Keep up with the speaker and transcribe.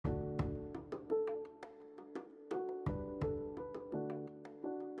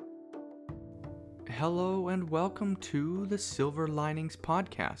Hello and welcome to the Silver Linings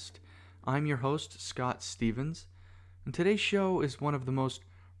Podcast. I'm your host, Scott Stevens, and today's show is one of the most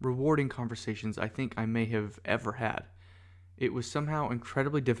rewarding conversations I think I may have ever had. It was somehow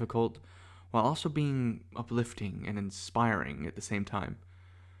incredibly difficult while also being uplifting and inspiring at the same time.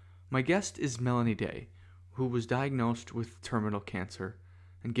 My guest is Melanie Day, who was diagnosed with terminal cancer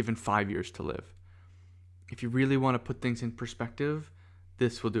and given 5 years to live. If you really want to put things in perspective,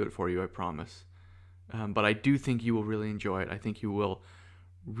 this will do it for you, I promise. But I do think you will really enjoy it. I think you will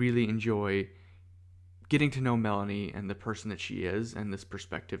really enjoy getting to know Melanie and the person that she is and this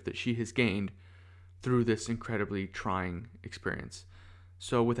perspective that she has gained through this incredibly trying experience.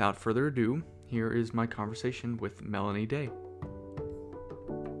 So without further ado, here is my conversation with Melanie Day.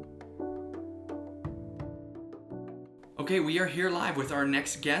 Okay, we are here live with our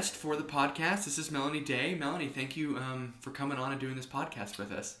next guest for the podcast. This is Melanie Day. Melanie, thank you for coming on and doing this podcast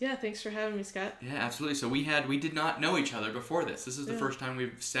with us. Yeah, thanks for having me, Scott. Yeah, absolutely. So we did not know each other before this. This is the first time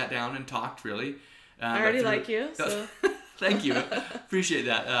we've sat down and talked, really. I already like you, so... Thank you. Appreciate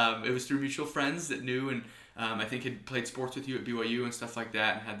that. It was through mutual friends that knew and I think had played sports with you at BYU and stuff like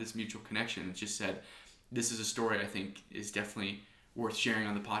that and had this mutual connection and just said, this is a story I think is definitely worth sharing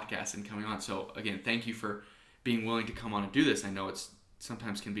on the podcast and coming on. So, again, thank you for being willing to come on and do this. I know it's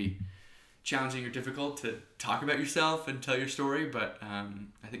sometimes can be challenging or difficult to talk about yourself and tell your story, but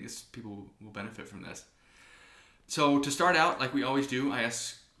I think people will benefit from this. So to start out, like we always do, I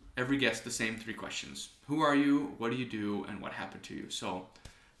ask every guest the same 3 questions. Who are you, what do you do, and what happened to you? So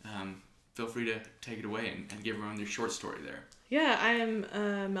feel free to take it away and give everyone your short story there. Yeah, I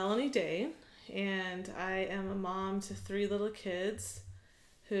am Melanie Day, and I am a mom to 3 little kids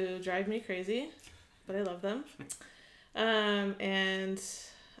who drive me crazy, but I love them. And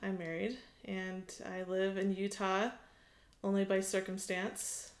I'm married, and I live in Utah only by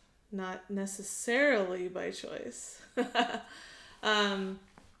circumstance, not necessarily by choice.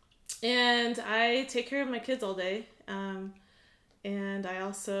 And I take care of my kids all day. And I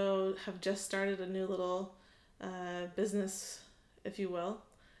also have just started a new little business, if you will,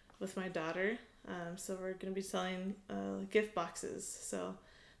 with my daughter. So we're going to be selling gift boxes. So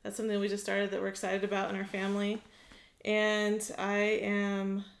that's something we just started that we're excited about in our family. And I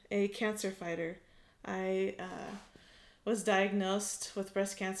am a cancer fighter. I was diagnosed with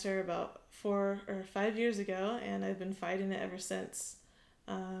breast cancer about 4 or 5 years ago, and I've been fighting it ever since.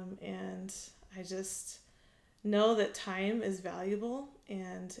 And I just know that time is valuable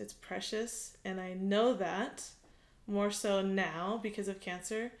and it's precious. And I know that more so now because of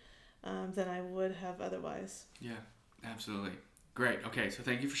cancer than I would have otherwise. Yeah, absolutely. Great. Okay, so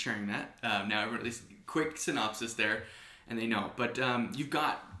thank you for sharing that. Now, everyone, at least quick synopsis there, and they know. But you've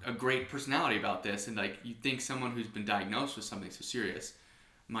got a great personality about this, and like you think someone who's been diagnosed with something so serious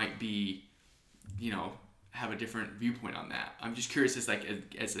might be, have a different viewpoint on that. I'm just curious, as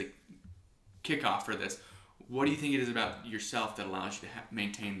a kickoff for this, what do you think it is about yourself that allows you to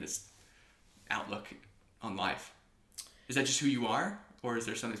maintain this outlook on life? Is that just who you are, or is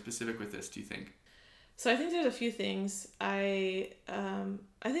there something specific with this, do you think? So I think there's a few things. I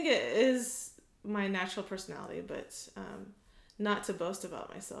think it is my natural personality, but not to boast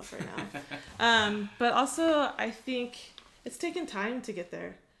about myself right now. But also I think it's taken time to get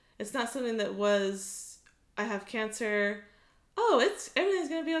there. It's not something that was, I have cancer, everything's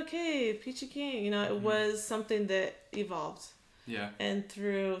going to be okay, peachy keen. It was something that evolved. Yeah. And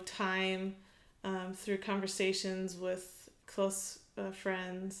through time, through conversations with close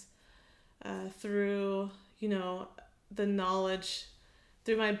friends, through, the knowledge,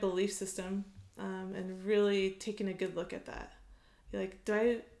 through my belief system, and really taking a good look at that. Like, do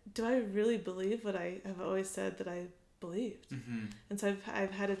I really believe what I have always said that I believed? Mm-hmm. And so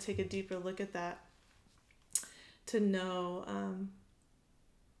I've had to take a deeper look at that to know,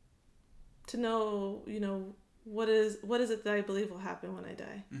 what is it that I believe will happen when I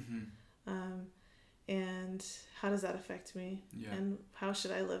die? Mm-hmm. And how does that affect me? Yeah. And how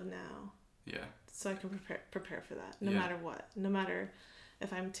should I live now? Yeah. So I can prepare for that, no matter what. No matter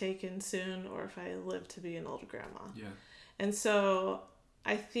if I'm taken soon or if I live to be an old grandma. Yeah. And so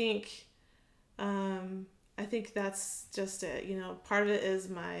I think that's just it. Part of it is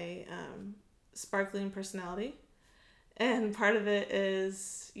my sparkling personality, and part of it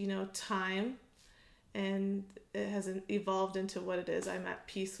is time, and it has evolved into what it is. I'm at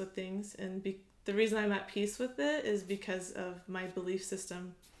peace with things, and the reason I'm at peace with it is because of my belief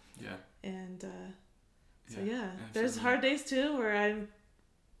system. Yeah. And there's hard days too where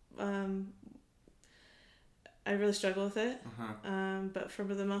I really struggle with it. Uh-huh. But for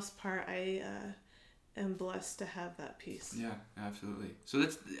the most part, I am blessed to have that peace. Yeah, absolutely. So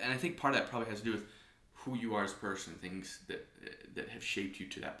and I think part of that probably has to do with who you are as a person, things that have shaped you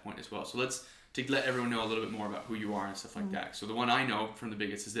to that point as well. So let's to let everyone know a little bit more about who you are and stuff like that. So the one I know from the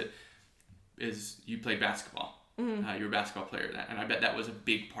biggest is you played basketball. You're a basketball player, and I bet that was a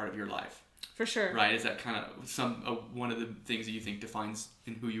big part of your life. For sure. Right? Is that kind of one of the things that you think defines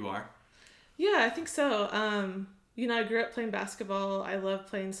in who you are? Yeah, I think so. I grew up playing basketball. I love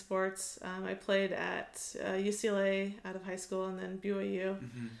playing sports. I played at UCLA out of high school and then BYU.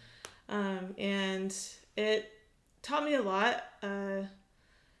 And it taught me a lot.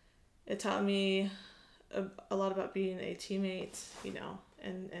 It taught me a lot about being a teammate,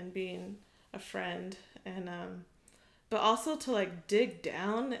 and being a friend. And but also to like dig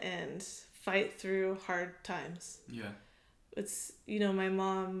down and fight through hard times. Yeah. It's, my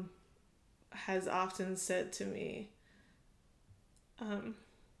mom has often said to me,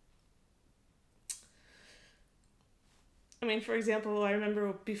 for example, I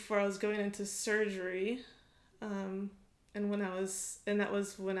remember before I was going into surgery, and that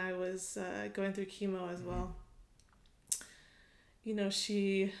was when I was going through chemo as well.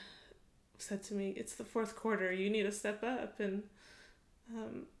 She said to me, "It's the fourth quarter. You need to step up and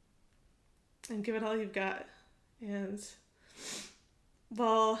give it all you've got." And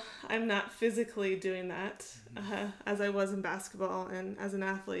well, I'm not physically doing that as I was in basketball and as an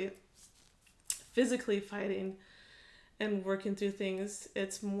athlete. Physically fighting and working through things,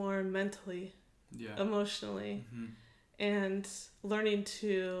 it's more mentally, emotionally, and learning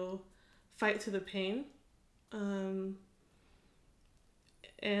to fight through the pain.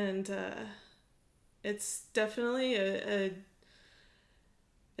 It's definitely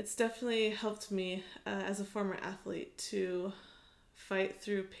it's definitely helped me as a former athlete to fight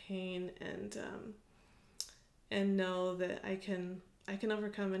through pain and know that I can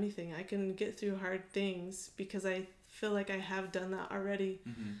overcome anything. I can get through hard things because I feel like I have done that already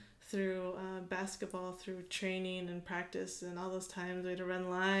through basketball, through training and practice, and all those times we had to run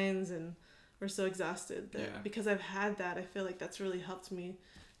lines and we're so exhausted that because I've had that, I feel like that's really helped me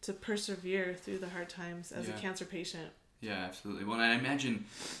to persevere through the hard times as a cancer patient. Yeah, absolutely. Well, I imagine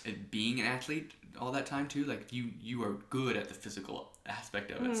being an athlete all that time too, like you are good at the physical aspect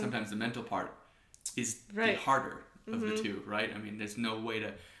of it. Sometimes the mental part is the harder of the two, right? There's no way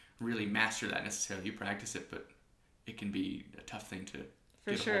to really master that necessarily. You practice it, but it can be a tough thing to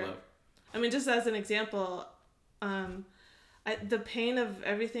get a hold of. Just as an example, the pain of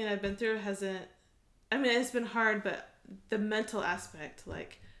everything I've been through it's been hard, but the mental aspect,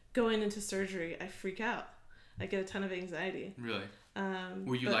 like going into surgery, I freak out. I get a ton of anxiety. Really?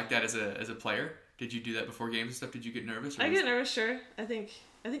 Were you like that as a player? Did you do that before games and stuff? Did you get nervous? I get nervous, sure. I think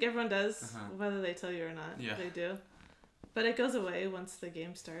everyone does, whether they tell you or not. Yeah. They do. But it goes away once the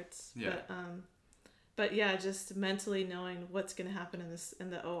game starts. Yeah. But yeah, just mentally knowing what's going to happen in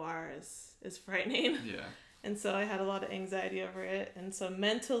the OR is frightening. Yeah. And so I had a lot of anxiety over it. And so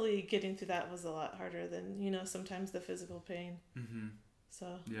mentally getting through that was a lot harder than, sometimes the physical pain. Mm-hmm. So.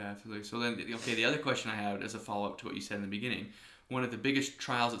 Yeah, absolutely. So then, okay, the other question I had as a follow-up to what you said in the beginning, one of the biggest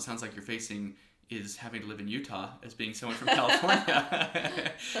trials it sounds like you're facing is having to live in Utah as being someone from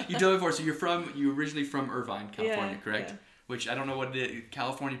California. You told me before, so you're originally from Irvine, California, correct? Yeah. Which I don't know what it is.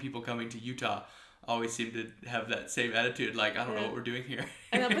 California people coming to Utah always seem to have that same attitude, like, I don't know what we're doing here.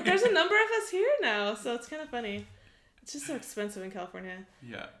 I know, but there's a number of us here now, so it's kind of funny. It's just so expensive in California.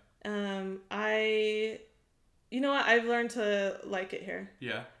 Yeah. You know what? I've learned to like it here.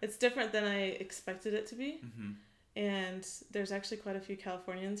 Yeah. It's different than I expected it to be. Mm-hmm. And there's actually quite a few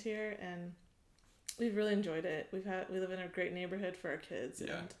Californians here, and we've really enjoyed it. We live in a great neighborhood for our kids.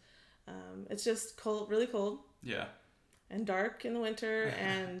 Yeah. And it's just cold, really cold. Yeah. And dark in the winter,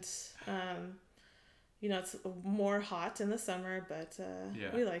 and it's more hot in the summer, but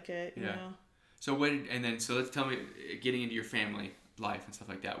we like it. You know. So so let's tell me, getting into your family life and stuff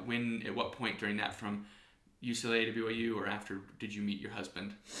like that. At what point during that, from UCLA to BYU, or after did you meet your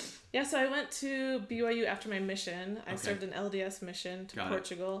husband? Yeah, so I went to BYU after my mission. I served an LDS mission to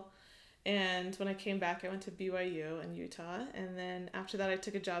Portugal. And when I came back, I went to BYU in Utah. And then after that, I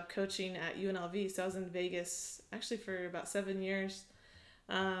took a job coaching at UNLV. So I was in Vegas actually for about 7 years.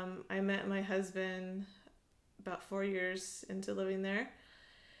 I met my husband about 4 years into living there.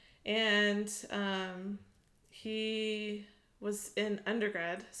 And he was in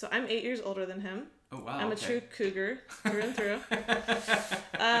undergrad. So I'm 8 years older than him. Oh, wow. I'm a true cougar through and through.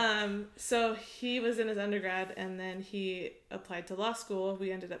 So he was in his undergrad, and then he applied to law school. We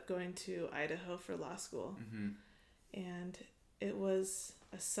ended up going to Idaho for law school. Mm-hmm. And it was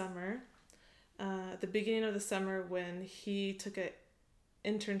a summer, the beginning of the summer, when he took an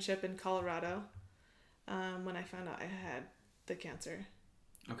internship in Colorado, when I found out I had the cancer.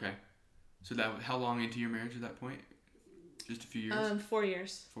 Okay. So how long into your marriage at that point? Just a few years? 4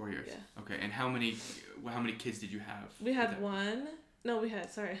 years. 4 years. Yeah. Okay. And how many kids did you have? We had one. No, we had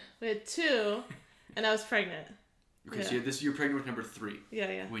two, and I was pregnant. Okay, so you're pregnant with number 3.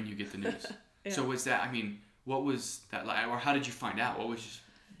 Yeah. When you get the news. Yeah. So was that, what was that like, or how did you find out? What was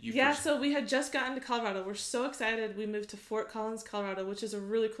so we had just gotten to Colorado. We're so excited. We moved to Fort Collins, Colorado, which is a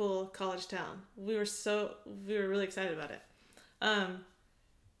really cool college town. We were really excited about it.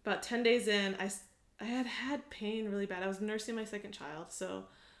 About 10 days in, I had pain really bad. I was nursing my second child, so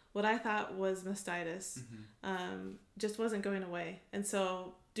what I thought was mastitis just wasn't going away. And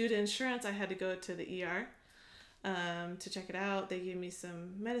so due to insurance, I had to go to the ER to check it out. They gave me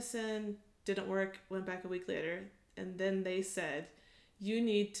some medicine, didn't work, went back a week later, and then they said, you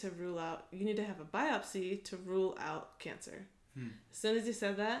need to have a biopsy to rule out cancer. As soon as he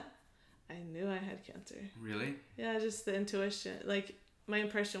said that, I knew I had cancer. Really? Yeah, just the intuition. Like, my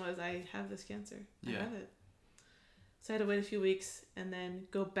impression was, I have this cancer. I have it. So I had to wait a few weeks and then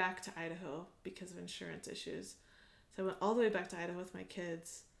go back to Idaho because of insurance issues. So I went all the way back to Idaho with my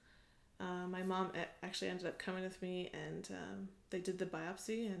kids. My mom actually ended up coming with me, and they did the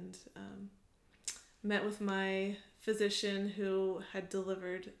biopsy and met with my physician who had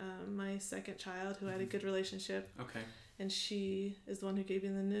delivered my second child, who had a good relationship. Okay. And she is the one who gave me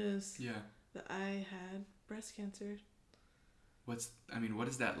the news that I had breast cancer. What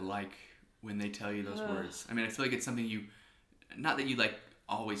is that like when they tell you those words? I feel like it's something not that you like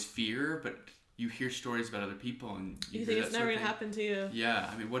always fear, but you hear stories about other people and you think it's never going to happen to you.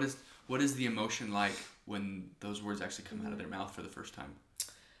 Yeah. What is the emotion like when those words actually come out of their mouth for the first time?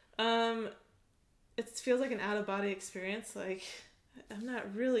 It feels like an out-of-body experience. Like, I'm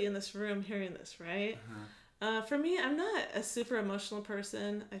not really in this room hearing this, right? For me, I'm not a super emotional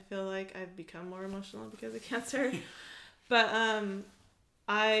person. I feel like I've become more emotional because of cancer. But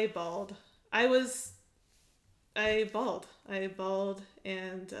I bawled. I bawled,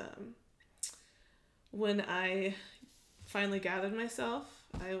 and when I finally gathered myself,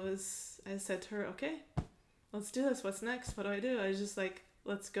 I said to her, okay, let's do this. What's next? What do I do? I was just like,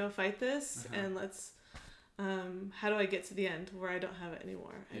 let's go fight this, and let's, how do I get to the end where I don't have it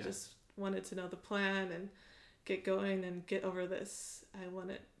anymore? I just wanted to know the plan and get going and get over this. I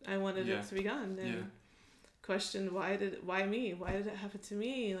wanted it to be gone, and questioned why me? Why did it happen to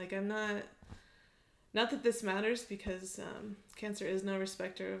me? Like, I'm not that this matters, because cancer is no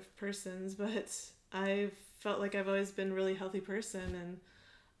respecter of persons, but I've felt like I've always been a really healthy person, and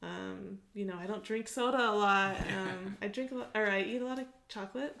I don't drink soda a lot. I eat a lot of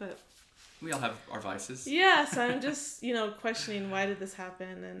chocolate, but we all have our vices. Yeah, so I'm just, questioning why did this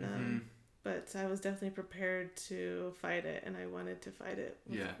happen, and but I was definitely prepared to fight it, and I wanted to fight it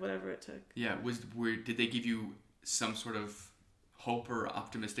with whatever it took. Yeah, did they give you some sort of hope or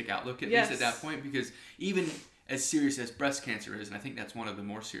optimistic outlook at least at that point? Because even as serious as breast cancer is, and I think that's one of the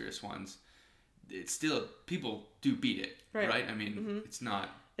more serious ones, it's still, people do beat it, right? It's not...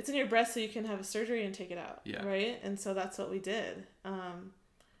 It's in your breast, so you can have a surgery and take it out, right? And so that's what we did.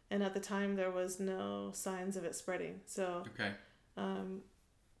 And at the time, there was no signs of it spreading. So,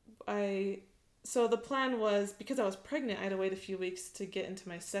 so the plan was, because I was pregnant, I had to wait a few weeks to get into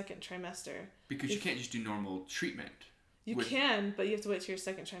my second trimester. Because you can't just do normal treatment. You can, but you have to wait till your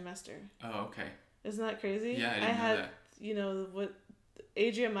second trimester. Oh, okay. Isn't that crazy? Yeah, I didn't know that. What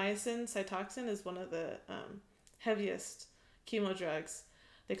adriamycin, Cytoxan is one of the heaviest chemo drugs.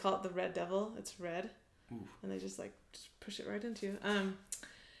 They call it the red devil. It's red. Ooh. And they just push it right into you.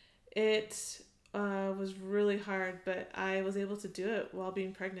 It was really hard, but I was able to do it while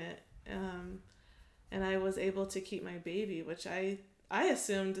being pregnant. And I was able to keep my baby, which I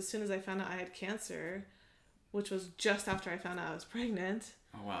assumed as soon as I found out I had cancer, which was just after I found out I was pregnant.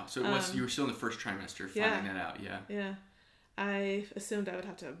 Oh, wow. So you were still in the first trimester finding that out, Yeah. I assumed I would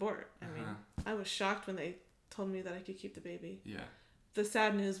have to abort. I was shocked when they told me that I could keep the baby. Yeah. The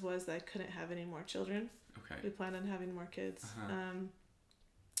sad news was that I couldn't have any more children. Okay. We planned on having more kids.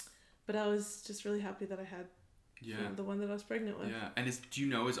 But I was just really happy that I had the one that I was pregnant with. Yeah. And do you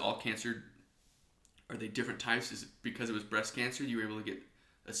know, is all cancer, are they different types? Is it because it was breast cancer, you were able to get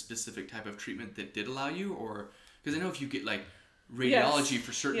a specific type of treatment that did allow you? Or, because I know if you get radiology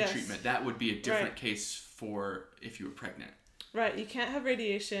for certain treatment, that would be a different case for if you were pregnant. Right. You can't have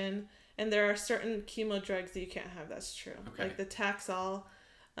radiation, and there are certain chemo drugs that you can't have. That's true. Okay. Like the Taxol,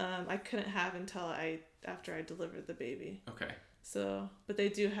 I couldn't have until after I delivered the baby. Okay. So, but they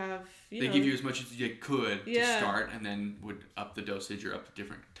do have, they give you as much as you could to start, and then would up the dosage or up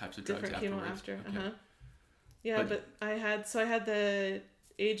different types of drugs afterwards. Different chemo after. Okay. Yeah, but I had the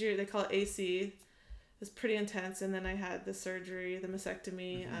they call it AC. It was pretty intense, and then I had the surgery, the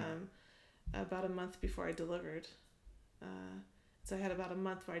mastectomy, about a month before I delivered. So I had about a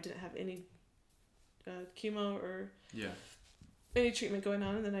month where I didn't have any chemo or any treatment going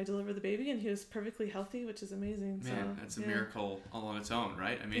on, and then I delivered the baby, and he was perfectly healthy, which is amazing. Man, that's a miracle all on its own,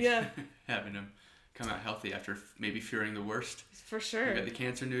 right? I mean, having him come out healthy after maybe fearing the worst. For sure. You got the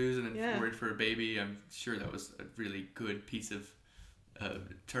cancer news and then worried for a baby. I'm sure that was a really good piece of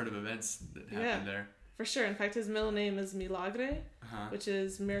turn of events that happened there. For sure. In fact, his middle name is Milagre, which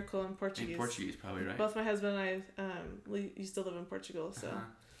is miracle in Portuguese. In Portuguese, probably, right? Both my husband and I we used to live in Portugal, so.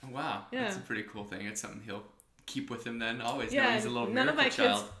 Oh, wow. Yeah. That's a pretty cool thing. It's something he'll keep with him then always. Yeah, he's a little miracle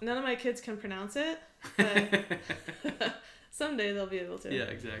child. None of my kids can pronounce it, but someday they'll be able to. Yeah,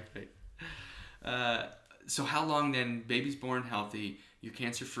 exactly. So how long then, baby's born healthy, you're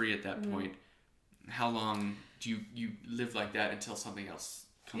cancer free at that point. How long do you live like that until something else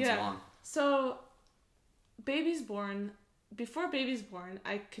comes along? So before baby's born,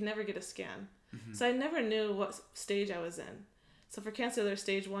 I could never get a scan. So I never knew what stage I was in. So for cancer, there's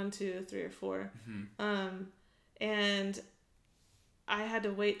stage 1, 2, 3, or 4. And I had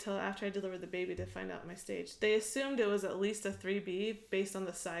to wait till after I delivered the baby to find out my stage. They assumed it was at least a 3B based on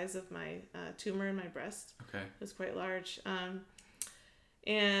the size of my tumor in my breast. Okay. It was quite large.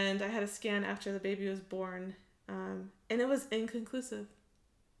 And I had a scan after the baby was born, and it was inconclusive.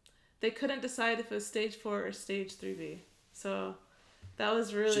 They couldn't decide if it was stage 4 or stage 3B. So that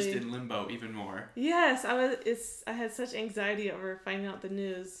was really... Just in limbo even more. Yes, I had such anxiety over finding out the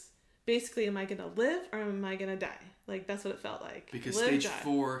news. Basically, am I going to live or am I going to die? Like, that's what it felt like. Because stage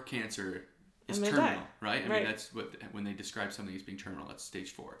 4 cancer is terminal, right? I mean, that's when they describe something as being terminal, that's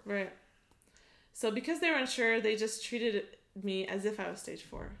stage 4. Right. So because they were unsure, they just treated me as if I was stage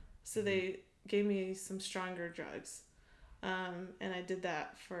 4. So they gave me some stronger drugs. And I did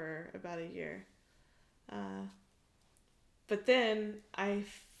that for about a year. But then I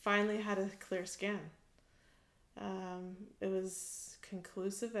finally had a clear scan. It was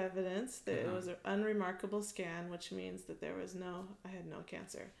conclusive evidence that it was an unremarkable scan, which means that I had no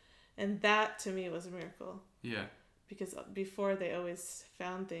cancer. And that to me was a miracle. Yeah. Because before they always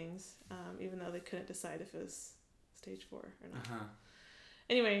found things, even though they couldn't decide if it was stage 4 or not.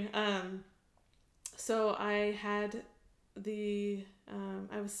 Anyway, so I had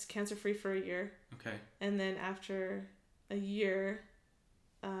I was cancer free for a year. Okay. And then after a year,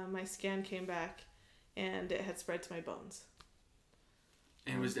 my scan came back and it had spread to my bones.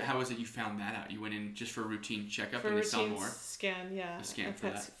 And how was it you found that out? You went in just for a routine checkup and they saw more? Scan, yeah. A scan for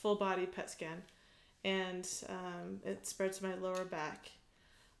that. Full body PET scan. And it spread to my lower back.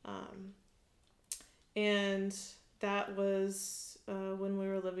 And that was when we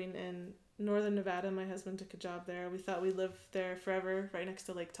were living in northern Nevada. My husband took a job there. We thought we'd live there forever, right next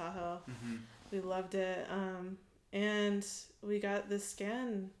to Lake Tahoe. We loved it. And we got this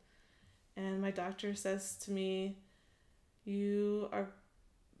scan. And my doctor says to me, you are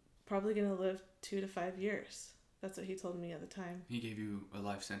probably going to live 2 to 5 years. That's what he told me at the time. He gave you a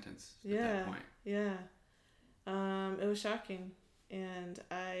life sentence at that point. Yeah. It was shocking. And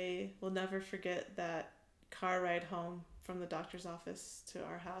I will never forget that car ride home from the doctor's office to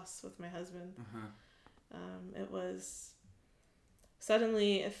our house with my husband. It was...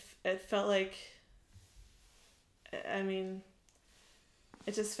 Suddenly, it felt like... I mean...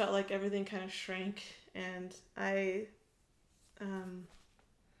 It just felt like everything kind of shrank. And I...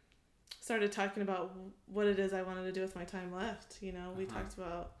 started talking about what it is I wanted to do with my time left. You know, we talked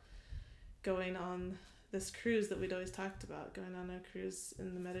about going on this cruise that we'd always talked about, going on a cruise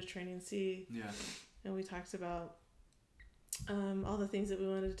in the Mediterranean Sea. Yeah. And we talked about all the things that we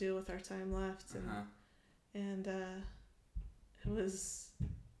wanted to do with our time left. And it was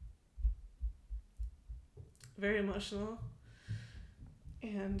very emotional.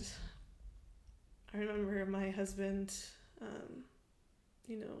 And I remember my husband...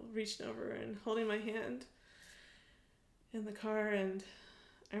 reaching over and holding my hand in the car, and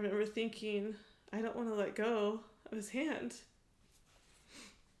I remember thinking, I don't want to let go of his hand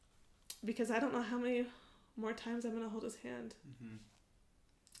because I don't know how many more times I'm going to hold his hand.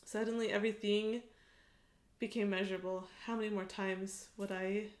 Suddenly everything became measurable. How many more times would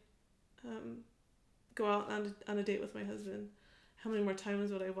I go out on a date with my husband? How many more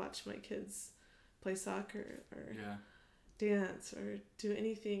times would I watch my kids play soccer or dance or do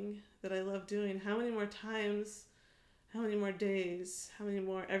anything that I love doing? How many more times, how many more days, how many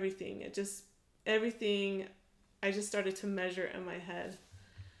more everything? Everything I just started to measure in my head.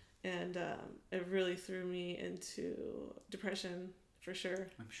 And it really threw me into depression for sure.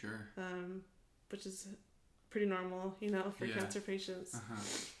 I'm sure. Which is pretty normal, for cancer patients.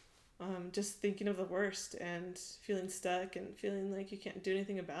 just thinking of the worst and feeling stuck and feeling like you can't do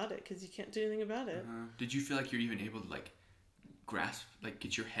anything about it because you can't do anything about it. Did you feel like you're even able to like grasp, like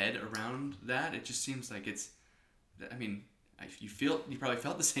get your head around that? It just seems like it's, I mean, you probably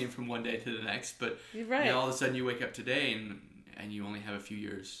felt the same from one day to the next, but Right. all of a sudden you wake up today and you only have a few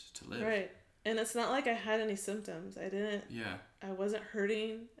years to live. Right. And it's not like I had any symptoms. Yeah. I wasn't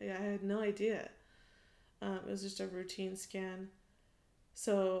hurting. I had no idea. It was just a routine scan.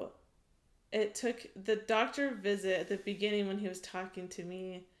 So it took the doctor visit at the beginning when he was talking to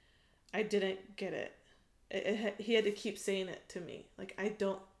me. I didn't get it. He had to keep saying it to me. Like, I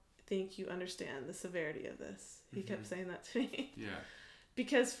don't think you understand the severity of this. He kept saying that to me. Yeah.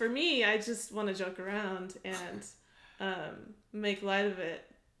 Because for me, I just want to joke around and make light of it.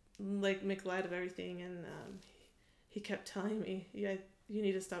 Like, make light of everything. And he kept telling me, yeah, you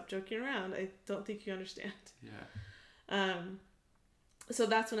need to stop joking around. I don't think you understand. Yeah. So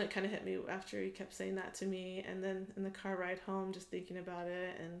that's when it kind of hit me after he kept saying that to me. And then in the car ride home, just thinking about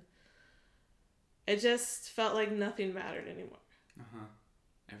it. And it just felt like nothing mattered anymore.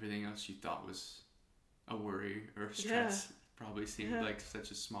 Everything else you thought was a worry or stress probably seemed like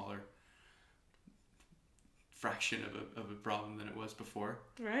such a smaller fraction of a problem than it was before.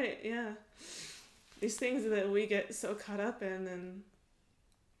 Right, yeah. These things that we get so caught up in, and,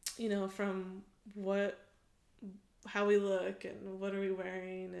 you know, from how we look and what are we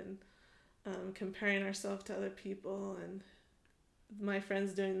wearing, and comparing ourselves to other people, and my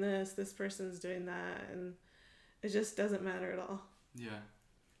friend's doing this person's doing that, and it just doesn't matter at all. Yeah.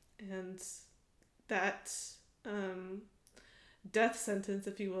 And that death sentence,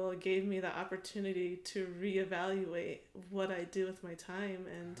 if you will, gave me the opportunity to reevaluate what I do with my time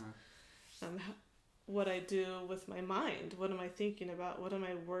and what I do with my mind. What am I thinking about? What am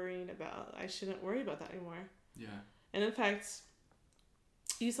I worrying about? I shouldn't worry about that anymore. Yeah. And in fact,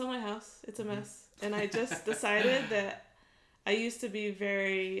 you saw my house. It's a mess. And I just decided that that used to be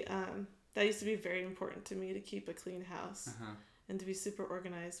very important to me, to keep a clean house and to be super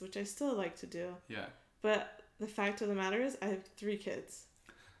organized, which I still like to do. Yeah. But the fact of the matter is I have 3 kids.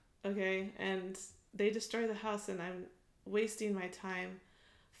 Okay? And they destroy the house, and I'm wasting my time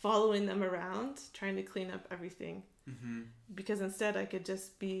following them around, trying to clean up everything. Because instead I could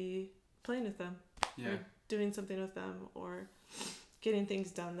just be playing with them. Yeah. Or doing something with them, or getting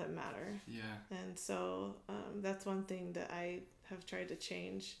things done that matter. Yeah. And so that's one thing that I have tried to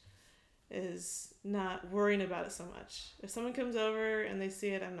change, is not worrying about it so much. If someone comes over and they see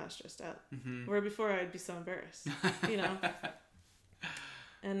it, I'm not stressed out. Where before I'd be so embarrassed, you know.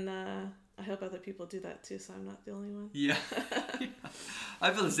 And I hope other people do that too, so I'm not the only one. Yeah.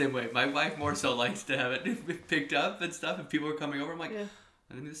 I feel the same way. My wife more so likes to have it picked up and stuff, and people are coming over. I'm like,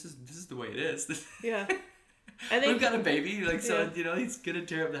 I mean, this is the way it is. Yeah. I think we've got a baby, like, so, you know, he's gonna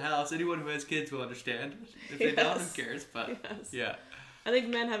tear up the house. Anyone who has kids will understand. If they don't, who cares? But yeah. I think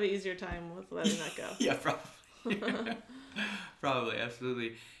men have an easier time with letting that go. Yeah, probably. Probably,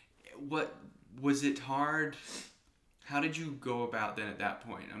 absolutely. What was it hard? How did you go about then at that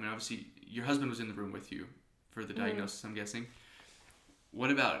point? I mean, obviously, your husband was in the room with you for the diagnosis, I'm guessing. What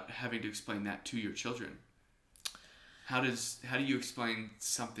about having to explain that to your children? How do you explain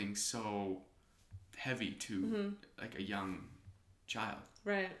something so heavy to like a young child?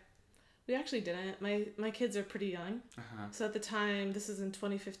 Right. We actually didn't. My kids are pretty young. So at the time, this is in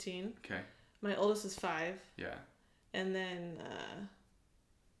 2015. Okay. My oldest was 5. Yeah. And then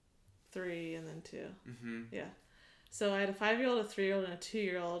 3, and then 2. Yeah. So I had a 5-year-old, a 3-year-old, and a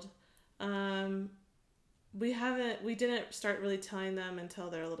 2-year-old. We didn't start really telling them until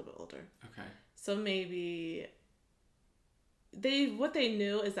they're a little bit older. Okay. So maybe what they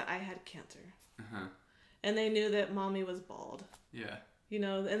knew is that I had cancer. And they knew that mommy was bald. Yeah. You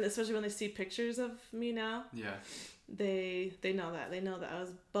know, and especially when they see pictures of me now. Yeah. They know that. They know that I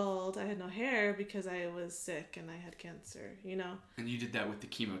was bald. I had no hair because I was sick and I had cancer, you know. And you did that with the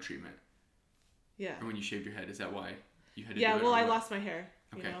chemo treatment. Yeah. Or when you shaved your head, is that why you had to do it? Yeah, well, I lost my hair.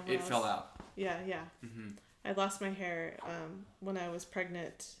 Okay. You know, it fell out. Yeah. I lost my hair when I was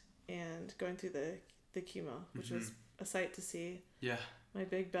pregnant and going through the chemo, which was a sight to see. Yeah. My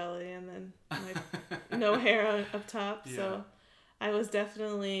big belly and then my no hair up top. Yeah. So I was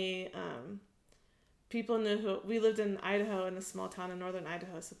definitely, people knew we lived in Idaho, in a small town in northern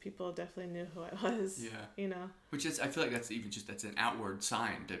Idaho, so people definitely knew who I was. Yeah. You know? Which is, I feel like that's an outward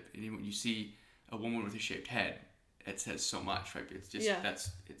sign that when you see a woman with a shaved head, it says so much, right? It's just,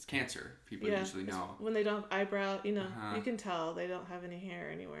 it's cancer. People usually know. When they don't have eyebrow, you know, you can tell they don't have any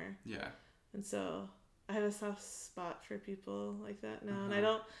hair anywhere. Yeah. And so I have a soft spot for people like that now.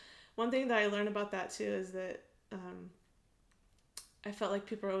 And one thing that I learned about that too is that I felt like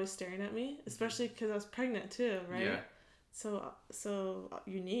people were always staring at me, especially because I was pregnant too, right? Yeah. So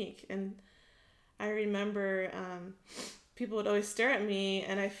unique. And I remember people would always stare at me,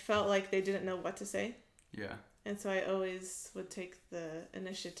 and I felt like they didn't know what to say. Yeah. And so I always would take the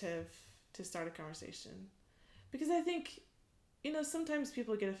initiative to start a conversation. Because I think, sometimes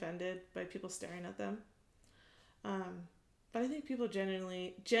people get offended by people staring at them. But I think people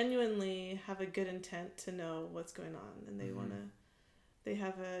genuinely have a good intent to know what's going on, and they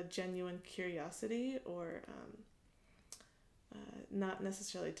have a genuine curiosity, or not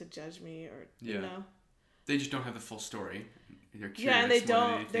necessarily to judge me, or They just don't have the full story. They're curious. Yeah, and they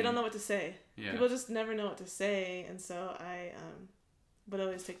don't know what to say. Yeah. People just never know what to say, and so I would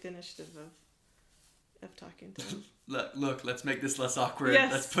always take the initiative of talking to them. Look, let's make this less awkward.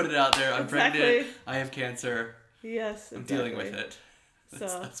 Yes. Let's put it out there. I'm pregnant. I have cancer. Yes, exactly. I'm dealing with it.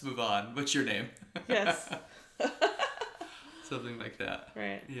 Let's move on. What's your name? Yes. Something like that.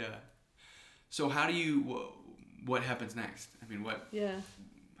 Right. Yeah. So what happens next? I mean,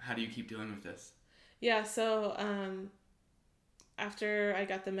 how do you keep dealing with this? Yeah, so after I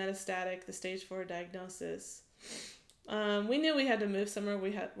got the stage 4 diagnosis, we knew we had to move somewhere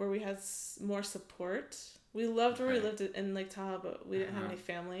where we had more support. We loved where we lived in Lake Tahoe, but we didn't have any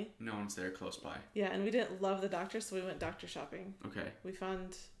family. No one's there close by. Yeah, and we didn't love the doctor, so we went doctor shopping. Okay. We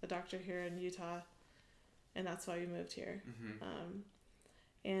found a doctor here in Utah, and that's why we moved here. Mm-hmm.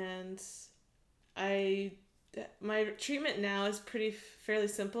 And my treatment now is fairly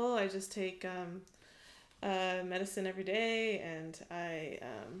simple. I just take medicine every day, and I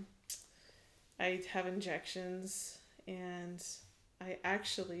have injections, and I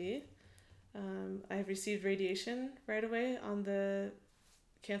actually I received radiation right away on the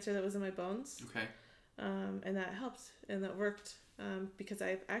cancer that was in my bones. Okay. And that helped, and that worked, because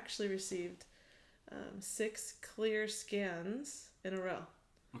I've actually received 6 clear scans in a row.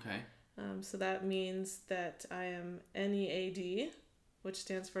 Okay. So that means that I am NEAD, which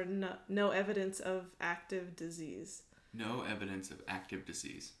stands for no evidence of active disease. No evidence of active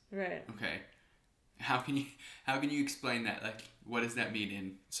disease. Right. Okay. How can you explain that? Like, what does that mean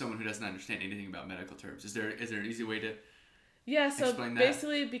in someone who doesn't understand anything about medical terms? Is there an easy way to explain that?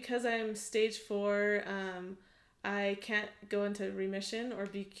 Basically, because I'm stage 4, I can't go into remission or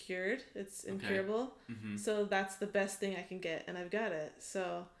be cured. It's incurable. Okay. Mm-hmm. So that's the best thing I can get, and I've got it.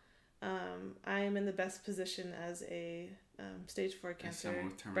 So I am in the best position as a stage 4 cancer,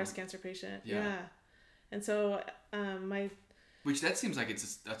 breast cancer patient. Yeah. And so which that seems like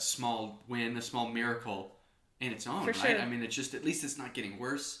it's a small win, a small miracle in its own, right? Sure. I mean, it's just, at least it's not getting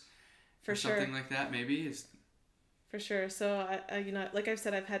worse. For sure. Something like that, maybe. For sure. So I like I've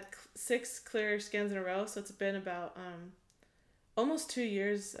said, I've had 6 clear scans in a row. So it's been about almost 2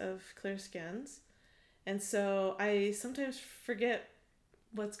 years of clear scans, and so I sometimes forget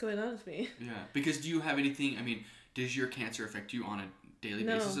what's going on with me. Yeah. Because do you have anything? I mean, does your cancer affect you on a daily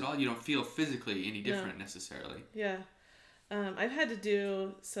basis at all? You don't feel physically any different necessarily. Yeah. I've had to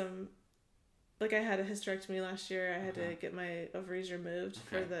do some, like I had a hysterectomy last year. I had to get my ovaries removed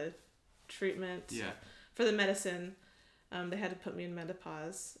for the treatment. Yeah. For the medicine. They had to put me in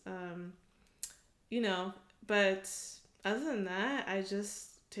menopause. But other than that, I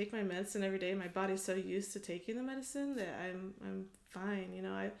just take my medicine every day. My body's so used to taking the medicine that I'm fine.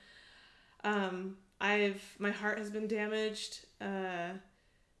 My heart has been damaged,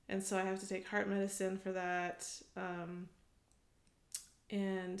 and so I have to take heart medicine for that.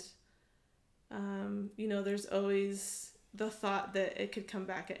 There's always the thought that it could come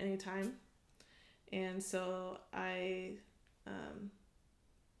back at any time. And so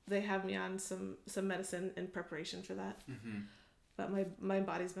they have me on some medicine in preparation for that. Mm-hmm. But my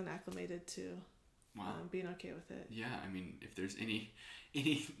body's been acclimated to being okay with it. Yeah, I mean, if there's any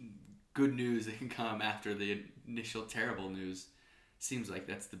good news that can come after the initial terrible news, seems like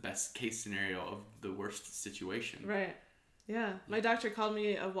that's the best case scenario of the worst situation. Right. Yeah. My doctor called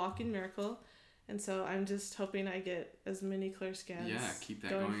me a walking miracle, and so I'm just hoping I get as many clear scans. Yeah, keep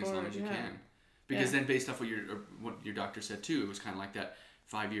that going as long as you can. Because then, based off what your doctor said too, it was kind of like that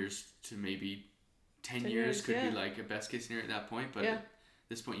 5 years to maybe 10 years could be like a best case scenario at that point. But at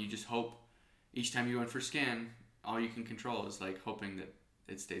this point, you just hope each time you go in for a scan, all you can control is like hoping that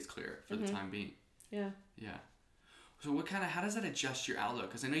it stays clear for the time being. Yeah. Yeah. So how does that adjust your outlook?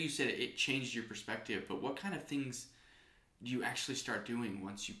 Because I know you said it changed your perspective, but what kind of things do you actually start doing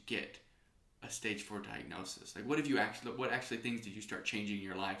once you get a stage 4 diagnosis? Like, what actually things did you start changing in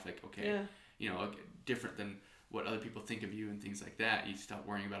your life? Like, different than what other people think of you and things like that. You stop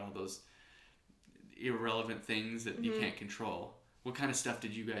worrying about all those irrelevant things that you can't control. What kind of stuff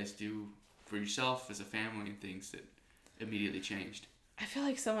did you guys do for yourself as a family and things that immediately changed? I feel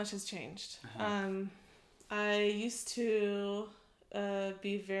like so much has changed. I used to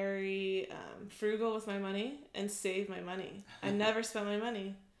be very frugal with my money and save my money. I never spent my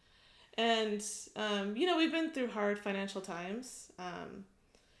money. And, we've been through hard financial times.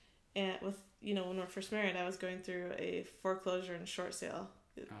 And with, when we were first married, I was going through a foreclosure and short sale.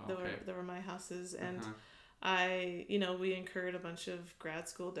 There were my houses. And we incurred a bunch of grad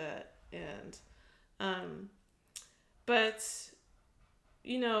school debt. And, but,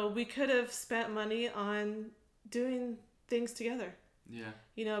 we could have spent money on doing things together. Yeah.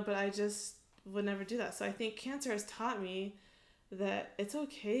 But I just would never do that. So I think cancer has taught me that it's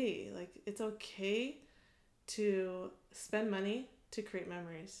okay. Like, it's okay to spend money to create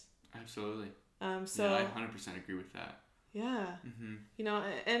memories. Absolutely. So I 100% agree with that. Yeah.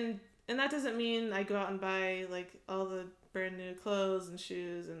 And that doesn't mean I go out and buy like all the brand new clothes and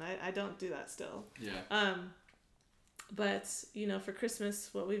shoes, and I don't do that still. Yeah. But for Christmas,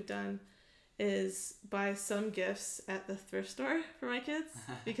 what we've done is buy some gifts at the thrift store for my kids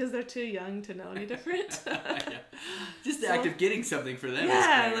because they're too young to know any different. Yeah. Just the act of getting something for them is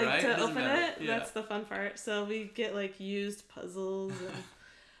great, right? To open it, that's the fun part. So we get like used puzzles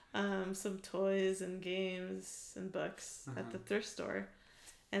and some toys and games and books at the thrift store.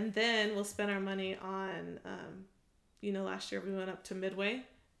 And then we'll spend our money on, last year we went up to Midway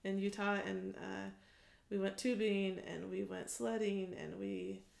in Utah and we went tubing and we went sledding and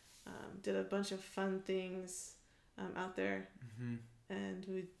we did a bunch of fun things out there. And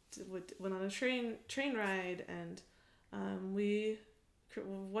we went on a train ride and we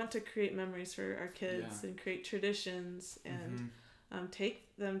want to create memories for our kids and create traditions and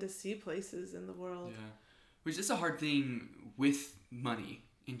take them to see places in the world. Yeah, which is a hard thing with money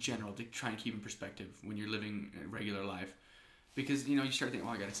in general to try and keep in perspective when you're living a regular life. Because, you start thinking,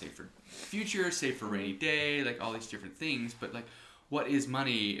 I got to save for future, save for rainy day, like all these different things. But, like, what is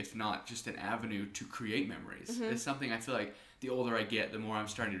money if not just an avenue to create memories? It's something I feel like the older I get, the more I'm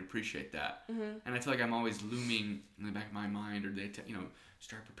starting to appreciate that. And I feel like I'm always looming in the back of my mind, or they,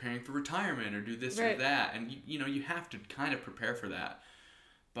 start preparing for retirement or do this or that. And, you have to kind of prepare for that.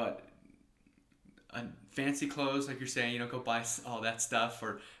 But fancy clothes, like you're saying, go buy all that stuff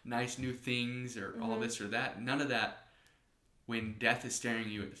or nice new things or all this or that. None of that. When death is staring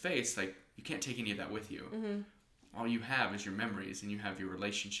you in the face, like, you can't take any of that with you. All you have is your memories, and you have your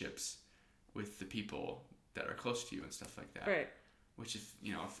relationships with the people that are close to you and stuff like that. Right. Which,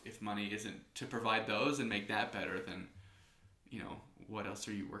 if money isn't to provide those and make that better, then, what else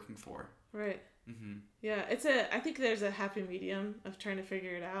are you working for? Right. Yeah, I think there's a happy medium of trying to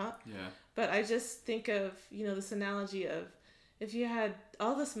figure it out. Yeah. But I just think of, this analogy of if you had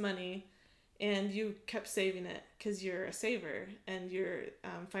all this money and you kept saving it because you're a saver and you're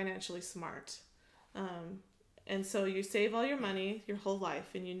financially smart. And so you save all your money your whole life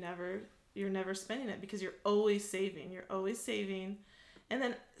and you're never spending it because you're always saving. And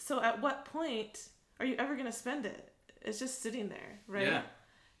then, so at what point are you ever going to spend it? It's just sitting there, right? Yeah.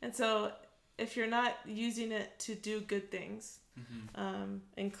 And so if you're not using it to do good things,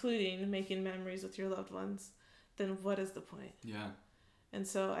 including making memories with your loved ones, then what is the point? Yeah. And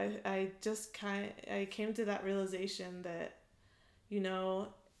so I came to that realization that,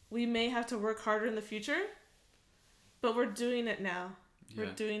 we may have to work harder in the future, but we're doing it now. Yeah.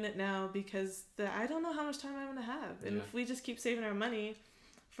 We're doing it now because I don't know how much time I'm going to have. And if we just keep saving our money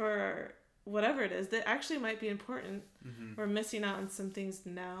for whatever it is, that actually might be important. We're missing out on some things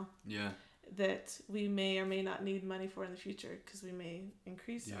now. Yeah. That we may or may not need money for in the future because we may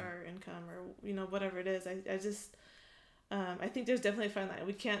increase our income or, whatever it is. I just... I think there's definitely a fine line.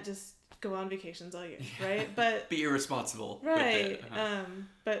 We can't just go on vacations all year, right? But be irresponsible. Right. With it.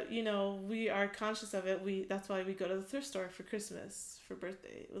 But we are conscious of it. That's why we go to the thrift store for Christmas, for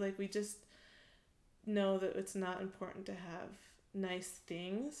birthday. Like, we just know that it's not important to have nice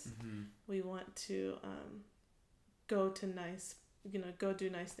things. We want to go do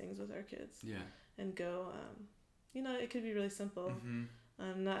nice things with our kids. Yeah. And go, it could be really simple.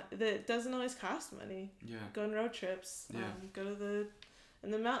 That doesn't always cost money. Yeah. Go on road trips. Yeah. Go to in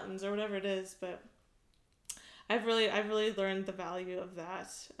the mountains or whatever it is. But I've really learned the value of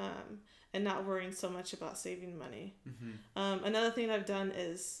that, and not worrying so much about saving money. Another thing I've done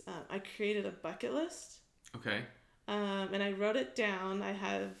is I created a bucket list. Okay. And I wrote it down. I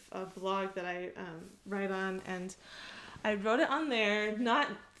have a blog that I write on, and I wrote it on there, not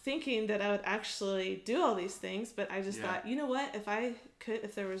thinking that I would actually do all these things, but I just thought, you know what,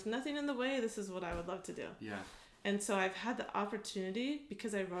 if there was nothing in the way, this is what I would love to do. Yeah. And so I've had the opportunity,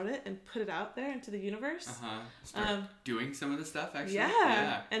 because I wrote it and put it out there into the universe. Start doing some of the stuff, actually.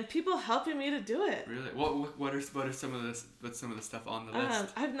 Yeah. And people helping me to do it. Really? What are some of the stuff on the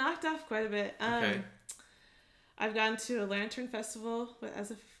list? I've knocked off quite a bit. Okay. I've gone to a lantern festival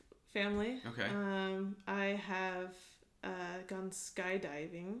as a family. Okay. I have gone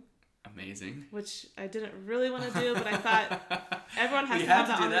skydiving. Amazing. Which I didn't really want to do, but I thought everyone has to have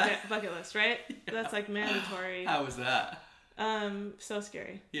that on their bucket list, right? Yeah. That's like mandatory. How was that? So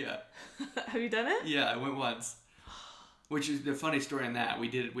scary. Yeah. Have you done it? Yeah, I went once. Which is the funny story on that.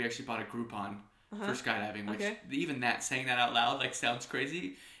 We actually bought a Groupon for skydiving, which even that, saying that out loud, like, sounds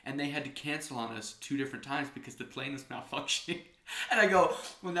crazy. And they had to cancel on us 2 different times because the plane was malfunctioning. And I go,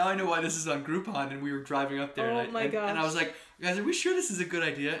 well, now I know why this is on Groupon. And we were driving up there. Oh my gosh. And I was like, guys, are we sure this is a good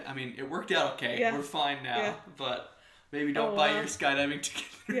idea? I mean, it worked out okay. Yeah. We're fine now. Yeah. But maybe don't buy your skydiving ticket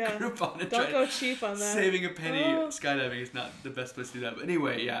through Groupon. And don't go cheap on that. Saving a penny skydiving is not the best place to do that. But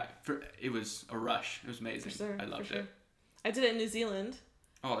anyway, yeah, it was a rush. It was amazing. For sure, I loved it. I did it in New Zealand.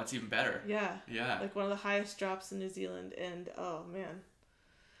 Oh, that's even better. Yeah. Yeah. Like one of the highest drops in New Zealand. And, oh, man.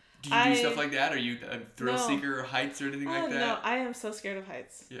 Do you do stuff like that? Are you a thrill seeker or heights or anything like that? No, I am so scared of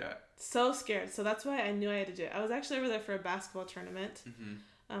heights. Yeah. So scared. So that's why I knew I had to do it. I was actually over there for a basketball tournament.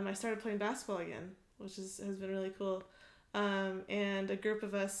 Mm-hmm. I started playing basketball again, which has been really cool. And a group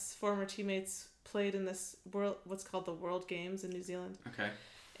of us former teammates played in this what's called the World Games in New Zealand. Okay.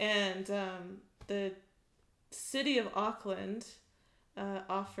 And the city of Auckland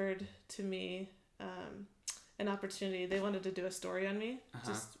offered to me an opportunity. They wanted to do a story on me,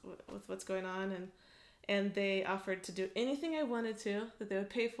 just with what's going on, and they offered to do anything I wanted to, that they would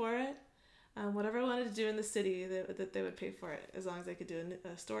pay for it, whatever I wanted to do in the city, that they would pay for it, as long as I could do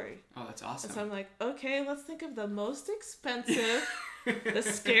a story. Oh, that's awesome. And so I'm like, okay, let's think of the most expensive, the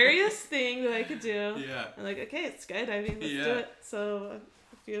scariest thing that I could do. Yeah. I'm like, okay, it's skydiving, let's do it. So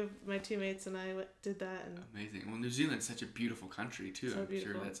a few of my teammates and I did that. And amazing. Well, New Zealand's such a beautiful country, too. So I'm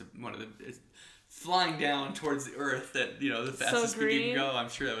beautiful. sure that's one of the... flying down towards the earth, that, the fastest you can go. I'm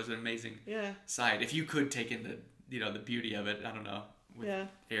sure that was an amazing sight. If you could take in the beauty of it, I don't know, with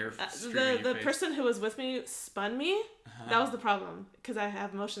air streaming the person who was with me spun me. That was the problem, because I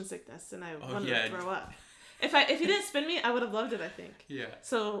have motion sickness and I wanted to throw up. If he didn't spin me, I would have loved it, I think. Yeah.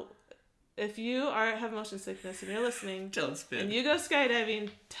 So if you have motion sickness and you're listening, don't spin. And you go skydiving,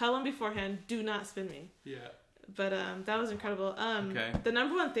 tell them beforehand, do not spin me. Yeah. But that was incredible. The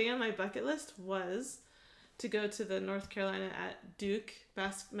number one thing on my bucket list was to go to the North Carolina at Duke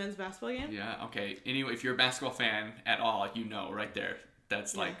men's basketball game. Yeah, okay. Anyway, if you're a basketball fan at all, right there.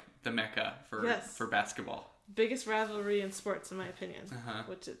 That's like the mecca for basketball. Biggest rivalry in sports, in my opinion.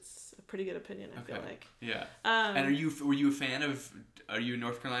 Which it's a pretty good opinion, I feel like. Yeah. And were you a fan of? Are you a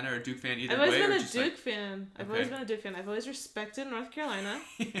North Carolina or a Duke fan either way? I've always been a Duke fan. I've always been a Duke fan. I've always respected North Carolina,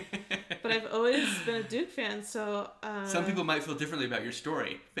 but I've always been a Duke fan. So some people might feel differently about your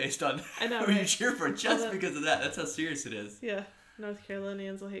story based on who you cheer for, just because of that. That's how serious it is. Yeah, North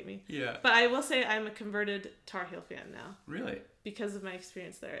Carolinians will hate me. Yeah. But I will say I'm a converted Tar Heel fan now. Really? Because of my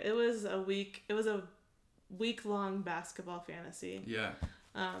experience there. It was a week-long basketball fantasy. Yeah.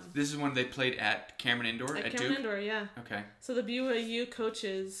 This is when they played at Cameron Indoor at Cameron Duke? Indoor, yeah. Okay. So the BYU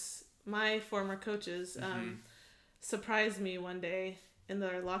coaches, my former coaches, surprised me one day in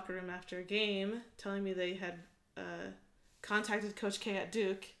their locker room after a game, telling me they had contacted Coach K at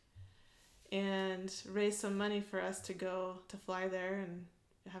Duke and raised some money for us to go to fly there and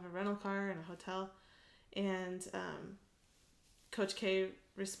have a rental car and a hotel. And Coach K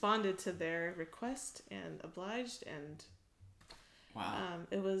responded to their request and obliged, and wow.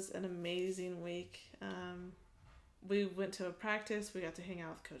 It was an amazing week. We went to a practice. We got to hang out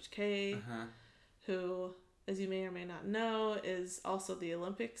with Coach K, who, as you may or may not know, is also the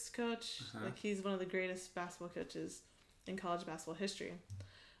Olympics coach. Like, he's one of the greatest basketball coaches in college basketball history.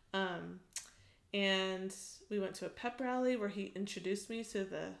 And we went to a pep rally where he introduced me to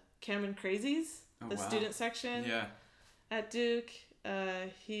the Cameron Crazies, student section at Duke.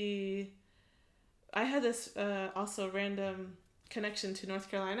 I had this also random connection to North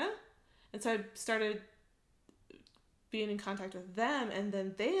Carolina, and so I started being in contact with them, and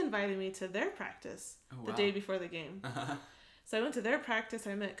then they invited me to their practice the day before the game. So I went to their practice.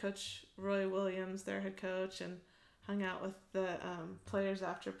 I met Coach Roy Williams, their head coach, and hung out with the players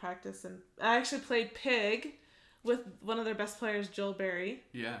after practice. And I actually played Pig with one of their best players, Joel Berry,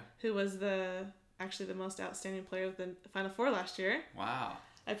 who was actually the most outstanding player of the Final Four last year. Wow.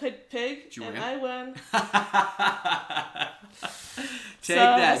 I played Pig, and I won. Take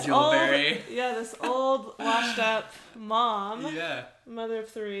that, Joel Berry. Yeah, this old, washed-up mom, mother of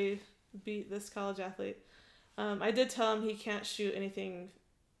 3, beat this college athlete. I did tell him he can't shoot anything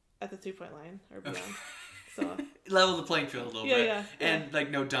at the 3-point line or beyond. So level the playing field a little bit. Yeah. And like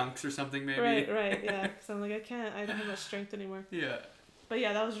no dunks or something maybe. Right, yeah. Because I'm like, I don't have much strength anymore. Yeah. But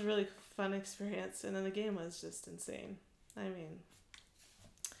yeah, that was a really fun experience. And then the game was just insane. I mean,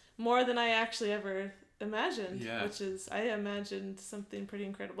 more than I actually ever imagined. Yeah. Which is, I imagined something pretty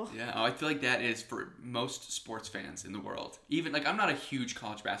incredible. Yeah, I feel like that is for most sports fans in the world. Even, like, I'm not a huge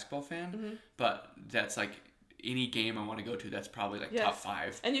college basketball fan, but that's like any game I want to go to, that's probably like top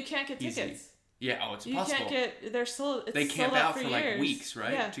 5. And you can't get Easy. Tickets. Yeah, it's you impossible. You can't get, they camp out for years. like weeks,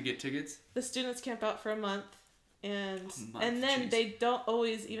 right? To get tickets? The students camp out for a month, and then Jeez. they don't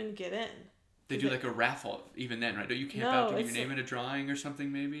always even get in. They do like a raffle even then, right? Don't you camp out to get your name in a drawing or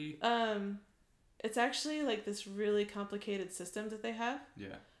something maybe? It's actually like this really complicated system that they have.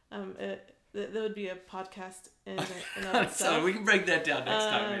 Yeah. That would be a podcast in of itself. So we can break that down next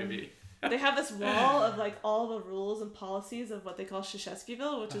time maybe. They have this wall of like all the rules and policies of what they call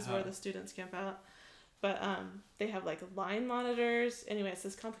Sheshetskyville, which is where the students camp out. But they have like line monitors. Anyway, it's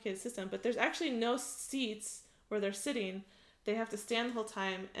this complicated system. But there's actually no seats where they're sitting. They have to stand the whole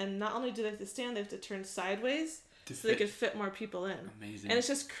time. And not only do they have to stand, they have to turn sideways so they could fit more people in. Amazing. And it's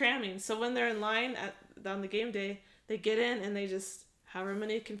just cramming. So when they're in line on the game day, they get in and they just, however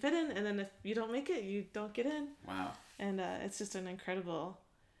many can fit in. And then if you don't make it, you don't get in. Wow. And it's just an incredible...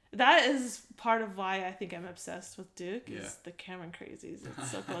 That is part of why I think I'm obsessed with Duke is the Cameron Crazies.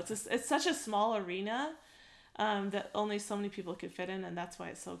 It's so cool. It's such a small arena that only so many people could fit in, and that's why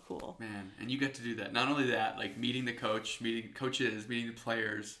it's so cool. Man, and you get to do that. Not only that, like meeting the coach, meeting coaches, meeting the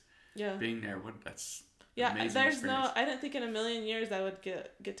players. Yeah. Being there, that's amazing there's experience. I didn't think in a million years I would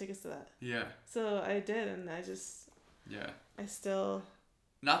get tickets to that. Yeah. So I did, and I just. Yeah. I still.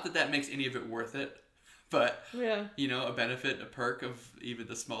 Not that makes any of it worth it. But, a benefit, a perk of even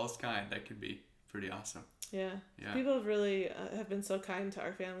the smallest kind, that can be pretty awesome. Yeah. People have really have been so kind to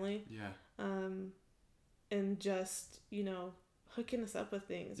our family. Yeah. And just, hooking us up with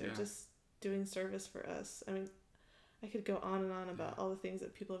things or just doing service for us. I mean, I could go on and on about all the things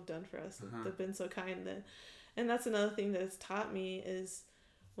that people have done for us that have been so kind. And that's another thing that it's taught me is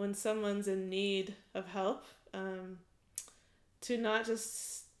when someone's in need of help, to not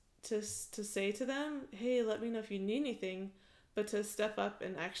just... To say to them, hey, let me know if you need anything, but to step up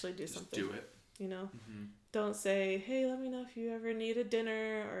and actually do something. Do it. Don't say, hey, let me know if you ever need a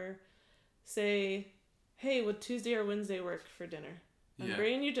dinner, or say, hey, would Tuesday or Wednesday work for dinner? I'm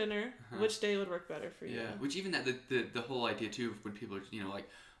bringing you dinner. Which day would work better for you? Yeah, which even that the whole idea too, when people are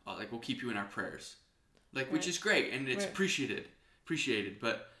like we'll keep you in our prayers, which is great and it's appreciated,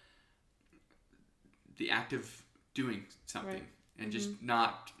 but the act of doing something. Right. And just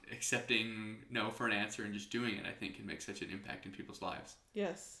not accepting no for an answer and just doing it, I think, can make such an impact in people's lives.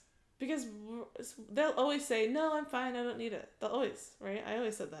 Yes. Because they'll always say, no, I'm fine, I don't need it. They'll always, right? I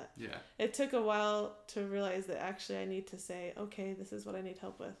always said that. Yeah. It took a while to realize that actually I need to say, okay, this is what I need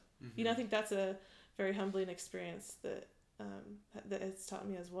help with. Mm-hmm. I think that's a very humbling experience that it's taught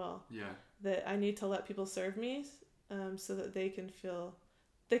me as well. Yeah. That I need to let people serve me so that they can feel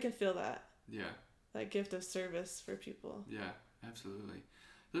that. Yeah. That gift of service for people. Yeah. Absolutely.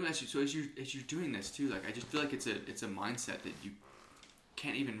 Let me ask you. So as you're doing this too, I just feel like it's a mindset that you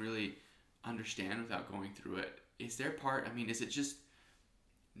can't even really understand without going through it. Is there part? I mean, is it just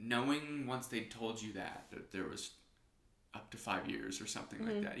knowing once they told you that there was up to 5 years or something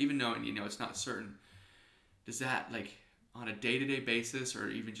like that, even knowing it's not certain? Does that on a day-to-day basis or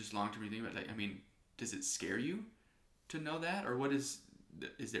even just long-term? You think about does it scare you to know that, or what is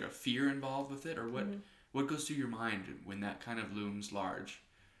there a fear involved with it, or what? What goes through your mind when that kind of looms large?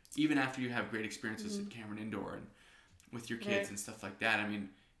 Even after you have great experiences at Cameron Indoor and with your kids and stuff like that, at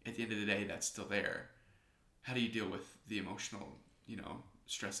the end of the day, that's still there. How do you deal with the emotional,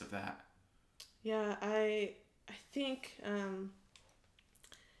 stress of that? Yeah, I think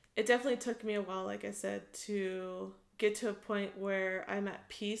it definitely took me a while, like I said, to get to a point where I'm at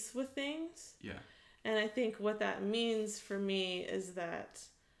peace with things. Yeah. And I think what that means for me is that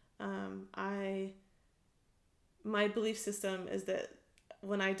my belief system is that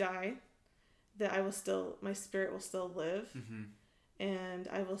when I die, that my spirit will still live, and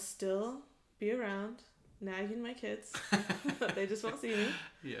I will still be around nagging my kids. They just won't see me.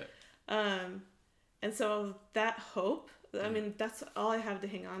 Yeah. And so that hope, that's all I have to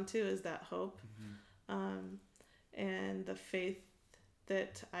hang on to is that hope, and the faith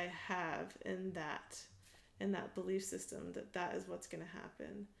that I have in that belief system, that is what's going to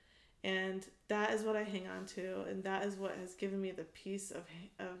happen. And that is what I hang on to, and that is what has given me the peace of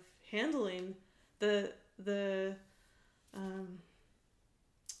handling the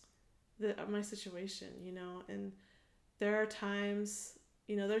my situation, and there are times,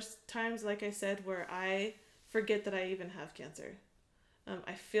 there's times, like I said, where I forget that I even have cancer.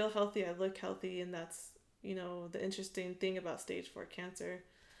 I feel healthy, I look healthy, and that's, the interesting thing about stage 4 cancer.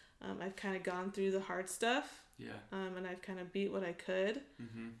 I've kind of gone through the hard stuff. Yeah. And I've kind of beat what I could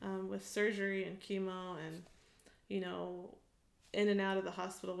with surgery and chemo and, in and out of the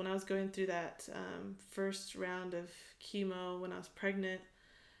hospital. When I was going through that first round of chemo when I was pregnant,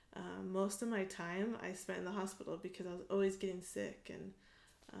 most of my time I spent in the hospital because I was always getting sick, and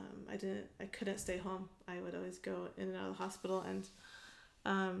I couldn't stay home. I would always go in and out of the hospital, and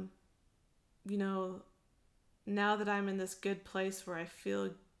now that I'm in this good place where I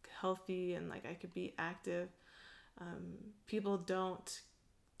feel healthy and like I could be active, people don't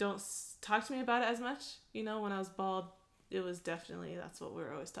talk to me about it as much. When I was bald, it was definitely, that's what we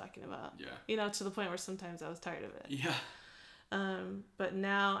were always talking about. Yeah. To the point where sometimes I was tired of it. Yeah. But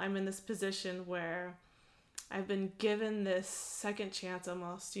now I'm in this position where I've been given this second chance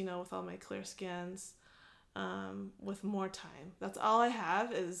almost, with all my clear scans, with more time. That's all I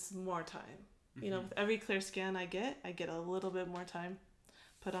have is more time. With every clear scan I get a little bit more time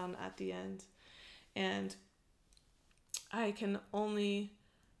put on at the end. And I can only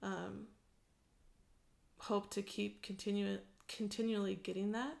hope to keep continually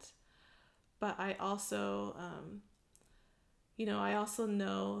getting that. But I also, I also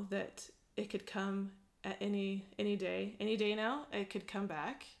know that it could come at any day now. It could come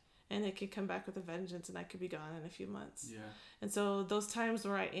back, and it could come back with a vengeance, and I could be gone in a few months. Yeah. And so those times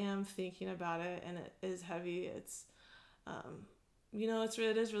where I am thinking about it and it is heavy, it's,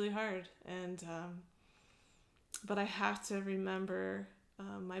 it is really hard. And, but I have to remember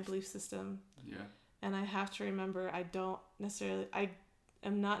my belief system. Yeah. And I have to remember I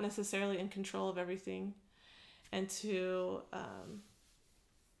am not necessarily in control of everything. And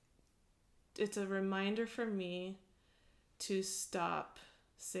it's a reminder for me to stop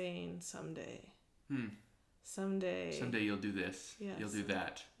saying someday. Someday you'll do this. Yes. You'll do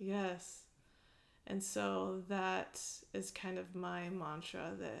that. Yes. And so that is kind of my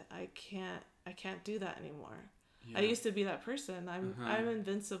mantra, that I can't do that anymore. Yeah. I used to be that person. I'm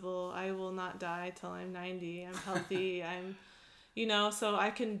invincible. I will not die till I'm 90. I'm healthy. I'm, so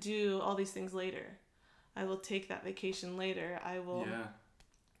I can do all these things later. I will take that vacation later. I will,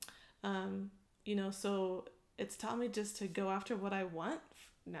 so it's taught me just to go after what I want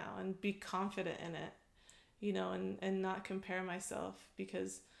now and be confident in it, and not compare myself,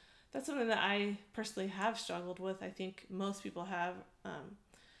 because that's something that I personally have struggled with. I think most people have,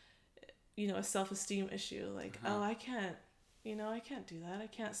 a self-esteem issue. Like, oh, I can't do that. I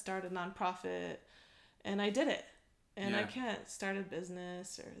can't start a nonprofit, and I did it. And I can't start a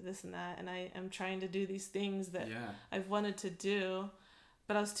business or this and that. And I am trying to do these things that I've wanted to do,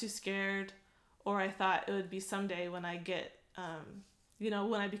 but I was too scared, or I thought it would be someday when I get,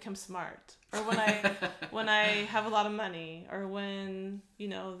 when I become smart, or when I have a lot of money, or when,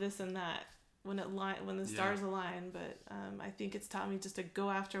 this and that, when the stars align. But I think it's taught me just to go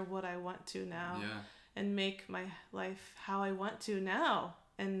after what I want to now, and make my life how I want to now,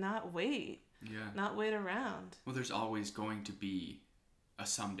 and not wait. Not wait around. Well, there's always going to be a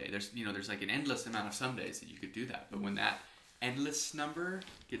someday. There's like an endless amount of somedays that you could do that. But when that endless number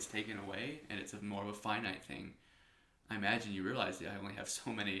gets taken away and it's more of a finite thing, I imagine you realize that I only have so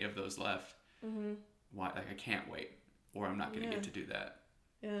many of those left. Why? Like, I can't wait, or I'm not going to get to do that.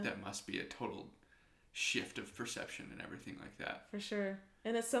 That must be a total shift of perception and everything like that. For sure.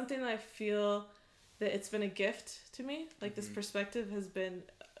 And it's something that I feel that it's been a gift to me. Like, this perspective has been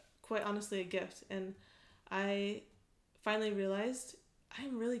quite honestly a gift. And I finally realized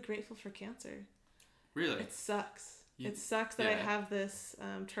I'm really grateful for cancer. Really? It sucks. It sucks that I have this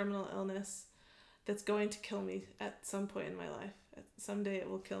terminal illness that's going to kill me at some point in my life. Someday it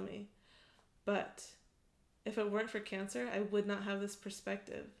will kill me. But if it weren't for cancer, I would not have this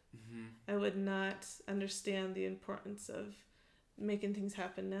perspective. I would not understand the importance of making things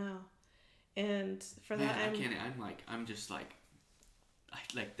happen now. And for that, I'm just like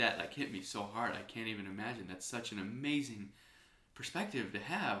that, like, hit me so hard. I can't even imagine. That's such an amazing perspective to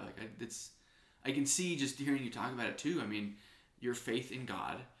have. Like, I can see, just hearing you talk about it too. I mean, your faith in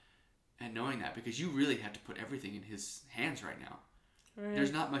God and knowing that, because you really have to put everything in His hands right now. Right.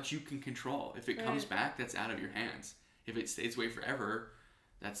 There's not much you can control. If it comes back, that's out of your hands. If it stays away forever,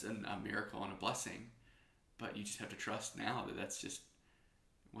 that's a miracle and a blessing. But you just have to trust now that that's just,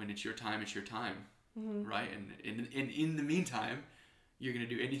 when it's your time, right? And in the meantime, you're going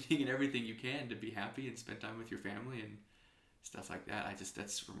to do anything and everything you can to be happy and spend time with your family and stuff like that.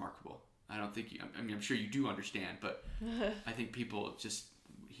 that's remarkable. I don't think I'm sure you do understand, but I think people just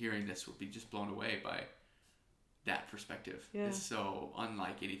hearing this will be just blown away by that perspective. Yeah. It's so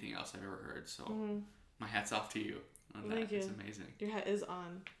unlike anything else I've ever heard. So my hat's off to you on that. Thank you. It's amazing. Your hat is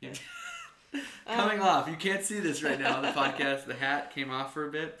on. Yeah. Coming off. You can't see this right now on the podcast. The hat came off for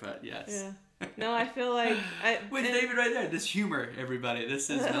a bit, but yes. Yeah. No, I feel like with David right there. This humor, everybody. This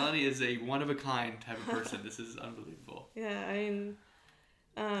is Melanie is a one of a kind type of person. This is unbelievable. Yeah, I mean,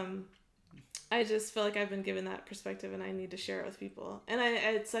 I just feel like I've been given that perspective, and I need to share it with people. And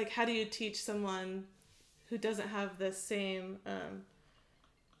it's like, how do you teach someone who doesn't have the same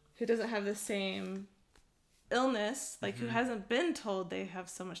illness, like who hasn't been told they have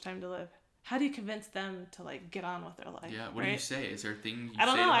so much time to live? How do you convince them to like get on with their life? Yeah, what do you say? Is there a thing you I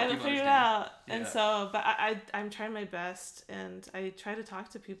don't say know. to I help haven't people figured it understand? out, and so, but I'm trying my best, and I try to talk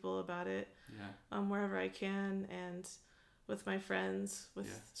to people about it. Yeah. Wherever I can, and with my friends,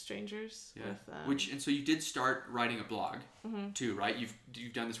 with strangers. Yeah. With, and so you did start writing a blog too, right?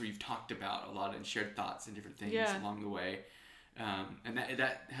 You've done this where you've talked about a lot and shared thoughts and different things along the way. And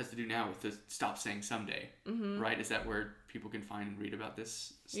that has to do now with the Stop Saying Someday, right? Is that where people can find and read about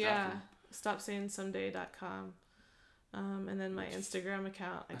this stuff? Yeah, stopsayingsomeday.com. And then my Instagram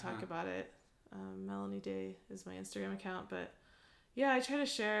account, I talk about it. Melanie Day is my Instagram account. But yeah, I try to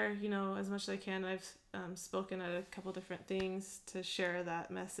share, as much as I can. I've spoken at a couple different things to share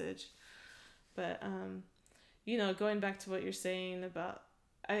that message. But, going back to what you're saying about,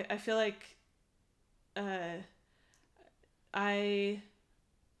 I feel like I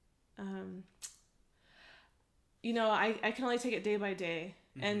can only take it day by day.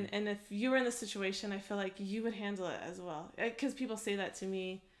 And if you were in this situation, I feel like you would handle it as well. Because people say that to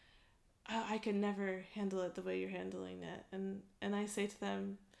me, I could never handle it the way you're handling it. And I say to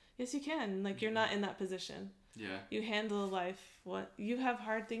them, yes, you can. Like, you're not in that position. Yeah. You handle life. You have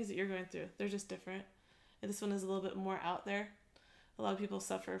hard things that you're going through. They're just different. And this one is a little bit more out there. A lot of people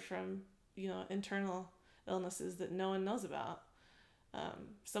suffer from, internal illnesses that no one knows about.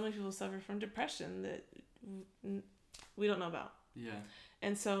 So many people suffer from depression that we don't know about. Yeah.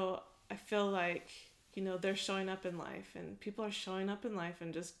 And so I feel like, they're showing up in life, and people are showing up in life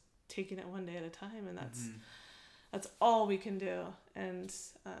and just taking it one day at a time. And that's all we can do. And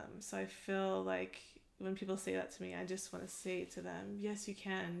so I feel like when people say that to me, I just want to say to them, yes, you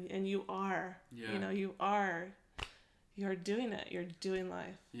can. And you are. Yeah. You're doing it. You're doing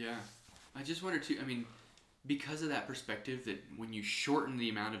life. Yeah. I just wonder too, because of that perspective, that when you shorten the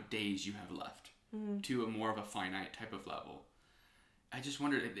amount of days you have left to a more of a finite type of level, I just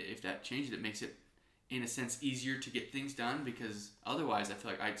wonder if that changes it, makes it, in a sense, easier to get things done, because otherwise I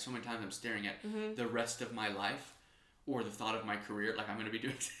feel like so many times I'm staring at the rest of my life or the thought of my career, like I'm going to be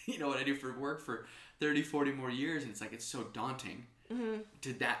doing, what I do for work for 30, 40 more years, and it's so daunting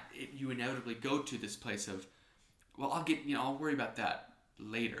to you inevitably go to this place of, well, I'll worry about that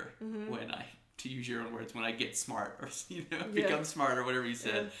later when to use your own words, when I get smart or, become smart or whatever you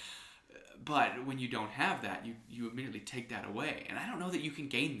said. Yeah. But when you don't have that, you immediately take that away. And I don't know that you can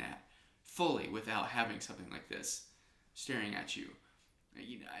gain that fully without having something like this staring at you.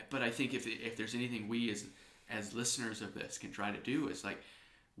 But I think if there's anything we as listeners of this can try to do, is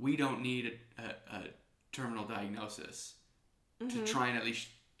we don't need a terminal diagnosis to try and at least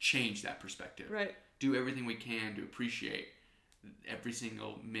change that perspective. Right. Do everything we can to appreciate every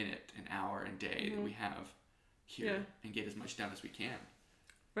single minute and hour and day that we have here and get as much done as we can.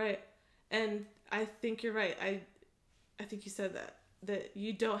 Right. And I think you're right. I think you said that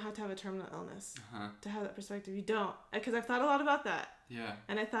you don't have to have a terminal illness to have that perspective. You don't. Because I've thought a lot about that. Yeah.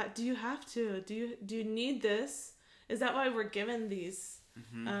 And I thought, do you have to? Do you need this? Is that why we're given these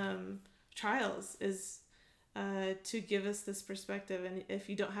trials? Is to give us this perspective. And if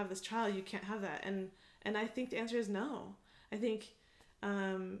you don't have this trial, you can't have that. And I think the answer is no. I think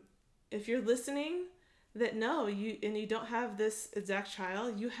if you're listening, that no, you don't have this exact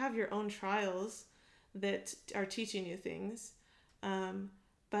trial. You have your own trials that are teaching you things.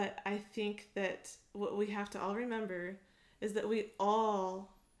 But I think that what we have to all remember is that we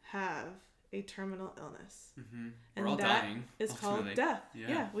all have a terminal illness. And we're all that dying, is ultimately. called death.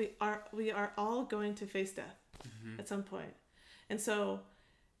 Yeah. We are all going to face death at some point. And so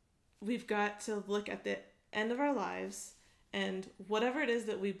we've got to look at the end of our lives, and whatever it is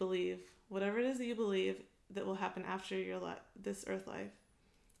that we believe, whatever it is that you believe that will happen after this earth life,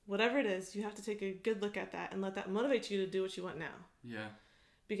 whatever it is, you have to take a good look at that and let that motivate you to do what you want now. Yeah.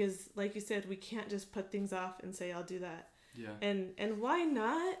 Because like you said, we can't just put things off and say, I'll do that. Yeah. And why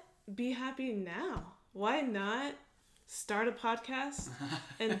not be happy now? Why not start a podcast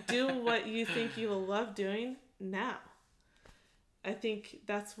and do what you think you will love doing now? I think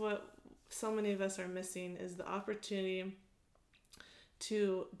that's what so many of us are missing, is the opportunity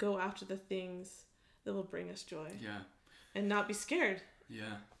to go after the things that will bring us joy. Yeah. And not be scared.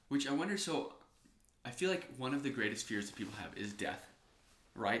 Yeah. Which I wonder, so I feel like one of the greatest fears that people have is death,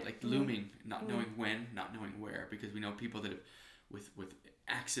 right? Like looming, not knowing when, not knowing where, because we know people that have, with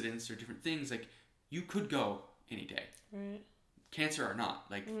accidents or different things, like you could go any day. Right. Cancer or not,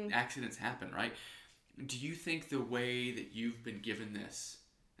 like accidents happen, right? Do you think the way that you've been given this,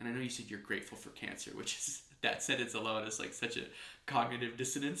 and I know you said you're grateful for cancer, which is, that sentence alone is like such a cognitive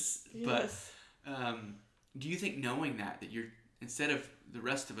dissonance, Yes. but do you think knowing that you're, instead of the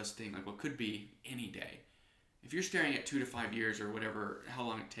rest of us thinking like, well, could be any day, if you're staring at 2 to 5 years or whatever, how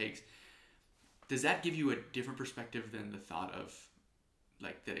long it takes, does that give you a different perspective than the thought of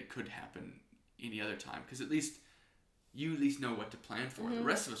like that it could happen any other time? Because you at least know what to plan for. The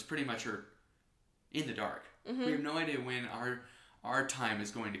rest of us pretty much are in the dark. We have no idea when our time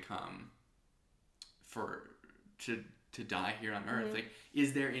is going to come to die here on earth. Like,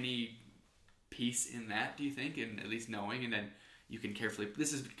 is there any peace in that, do you think, in at least knowing? And then you can carefully,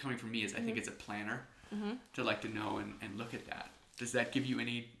 this is coming from me as I think it's a planner to like to know and look at that. Does that give you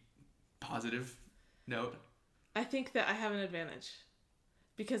any positive note? I think that I have an advantage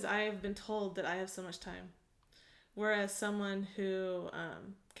because I have been told that I have so much time, whereas someone who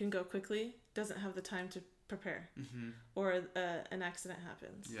can go quickly doesn't have the time to prepare, or an accident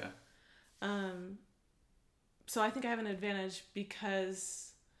happens. Yeah. So I think I have an advantage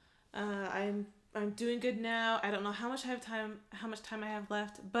because I'm doing good now. I don't know how much time I have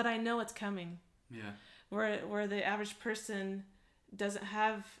left, but I know it's coming. Yeah. Where the average person doesn't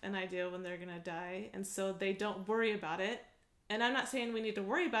have an idea when they're gonna die, and so they don't worry about it. And I'm not saying we need to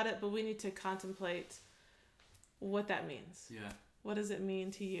worry about it, but we need to contemplate what that means. Yeah. What does it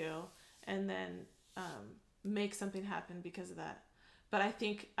mean to you? And then make something happen because of that. But I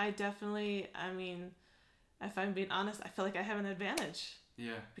think I mean, if I'm being honest, I feel like I have an advantage.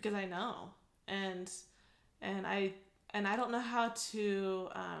 Yeah. Because I know. And I don't know how to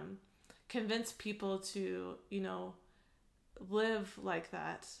convince people to, live like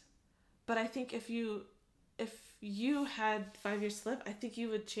that. But I think if you had 5 years to live, I think you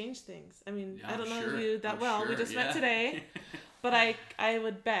would change things. I mean, yeah, I don't know sure. you that well. Sure. We just met today. But I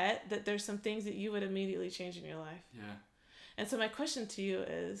would bet that there's some things that you would immediately change in your life. Yeah. And so my question to you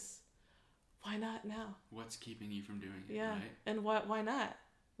is, why not now? What's keeping you from doing it? Yeah. Right? And why not?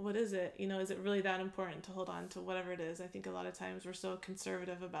 What is it? Is it really that important to hold on to whatever it is? I think a lot of times we're so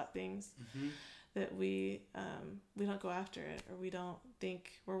conservative about things that we don't go after it, or we don't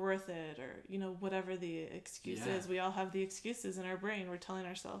think we're worth it, or whatever the excuse is. We all have the excuses in our brain. We're telling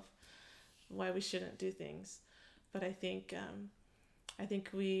ourselves why we shouldn't do things. But I think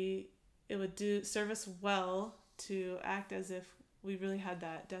it would serve us well to act as if we really had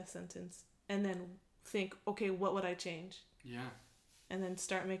that death sentence, and then think, okay, what would I change? Yeah. And then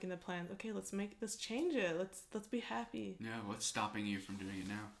start making the plans. Okay, let's change it. Let's be happy. Yeah, what's stopping you from doing it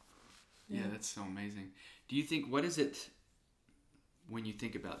now? Yeah, that's so amazing. Do you think, what is it when you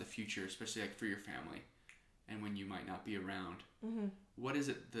think about the future, especially like for your family and when you might not be around, what is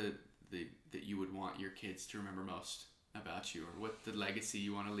it that you would want your kids to remember most about you, or what the legacy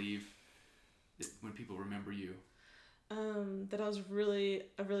you want to leave when people remember you? That I was a really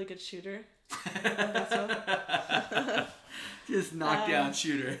good shooter. That's all. Just knockdown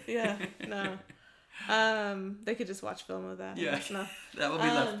shooter. Yeah, no. They could just watch film of that. Yeah, no. That will be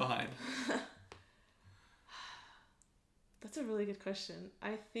left behind. That's a really good question.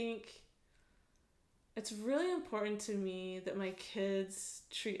 I think it's really important to me that my kids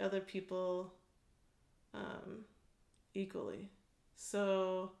treat other people equally.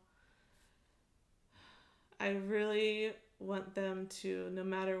 So I really want them to, no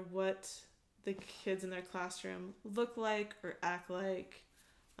matter what the kids in their classroom look like or act like,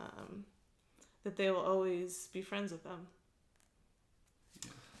 that they will always be friends with them.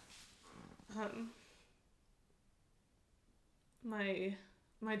 My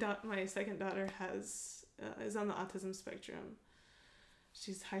second daughter is on the autism spectrum.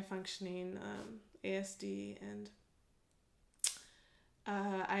 She's high functioning, ASD, and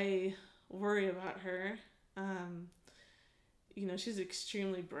I worry about her. She's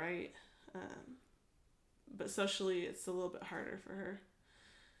extremely bright, but socially it's a little bit harder for her.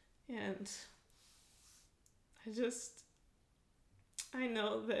 And I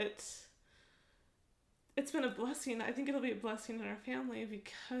know that it's been a blessing. I think it'll be a blessing in our family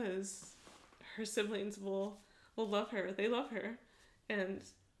because her siblings will love her. They love her, and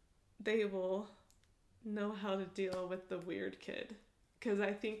they will know how to deal with the weird kid. Because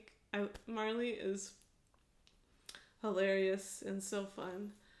I think Marley is hilarious and so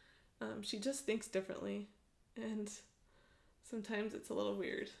fun. She just thinks differently, and Sometimes it's a little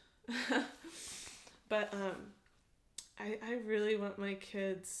weird. But I really want my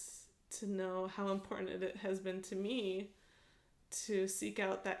kids to know how important it has been to me to seek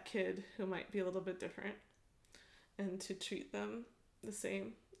out that kid who might be a little bit different and to treat them the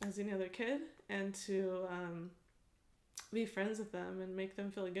same as any other kid and to be friends with them and make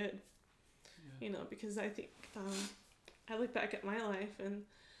them feel good. Yeah. You know, because I think I look back at my life and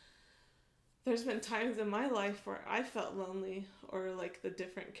there's been times in my life where I felt lonely or like the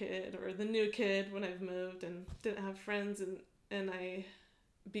different kid or the new kid when I've moved and didn't have friends and I,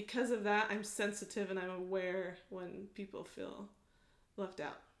 because of that, I'm sensitive and I'm aware when people feel left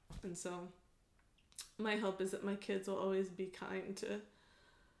out. And so my hope is that my kids will always be kind to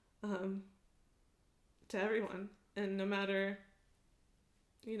everyone, and no matter,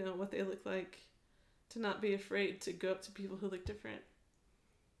 you know, what they look like, to not be afraid to go up to people who look different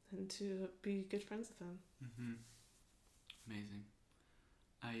and to be good friends with them. Mm-hmm. Amazing.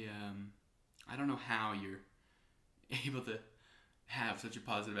 I don't know how you're able to have such a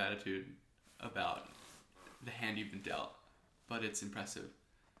positive attitude about the hand you've been dealt, but it's impressive.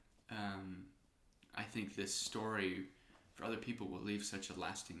 I think this story for other people will leave such a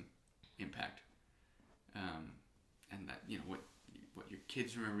lasting impact, and that, you know, what your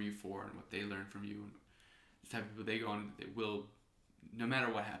kids remember you for and what they learn from you and the type of people they go on, they will, no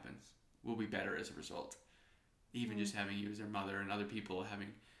matter what happens, will be better as a result. Even just having you as their mother, and other people having,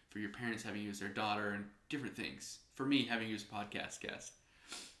 for your parents having you as their daughter, and different things. For me, having you as a podcast guest,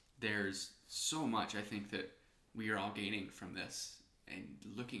 there's so much I think that we are all gaining from this and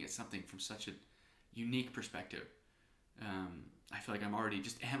looking at something from such a unique perspective. I feel like I'm already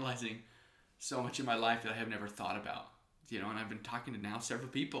just analyzing so much in my life that I have never thought about, you know, and I've been talking to now several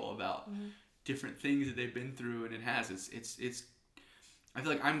people about different things that they've been through, and it's I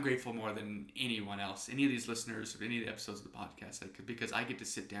feel like I'm grateful more than anyone else, any of these listeners of any of the episodes of the podcast, because I get to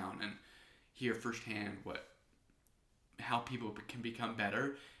sit down and hear firsthand how people can become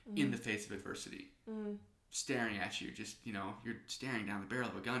better in the face of adversity. Staring at you, just, you know, you're staring down the barrel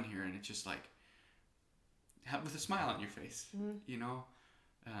of a gun here, and it's just like, with a smile on your face, you know?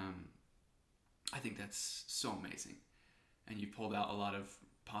 I think that's so amazing. And you pulled out a lot of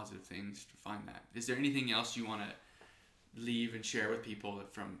positive things to find that. Is there anything else you want to leave and share with people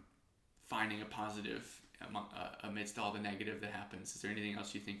from finding a positive amidst all the negative that happens? Is there anything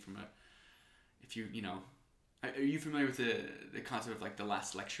else you think from if you know, are you familiar with the concept of like the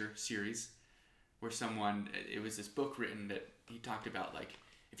last lecture series, where it was this book written that he talked about, like,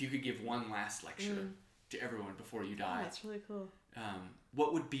 if you could give one last lecture to everyone before you die. Oh, that's really cool.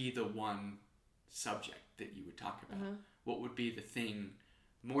 What would be the one subject that you would talk about? What would be the thing,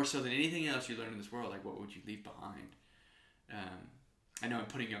 more so than anything else you learn in this world, like what would you leave behind? I know I'm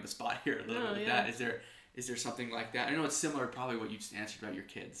putting you on the spot here a little bit with that. Is there something like that? I know it's similar to probably what you just answered about your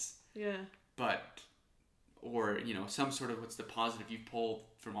kids. Yeah. But, or, you know, some sort of, what's the positive you pulled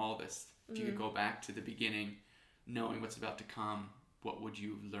from all this? If you could go back to the beginning, knowing what's about to come, what would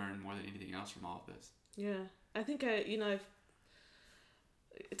you learn more than anything else from all of this? Yeah. I think I've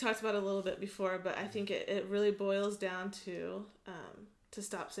talked about it a little bit before, but I think it really boils down to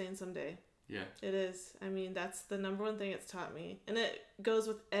stop saying someday. Yeah. It is. I mean, that's the number one thing it's taught me. And it goes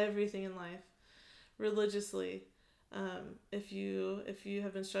with everything in life. Religiously. If you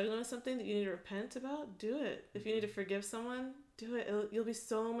have been struggling with something that you need to repent about, do it. If you need to forgive someone, do it. You'll be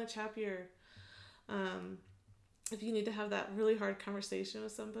so much happier. If you need to have that really hard conversation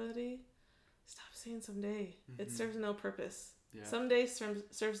with somebody, stop saying someday. It serves no purpose. Yeah. Someday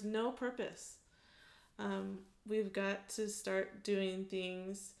serves no purpose. We've got to start doing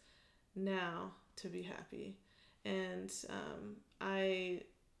things now to be happy. And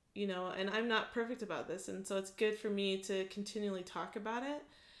and I'm not perfect about this, and so it's good for me to continually talk about it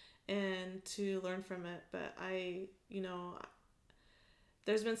and to learn from it. But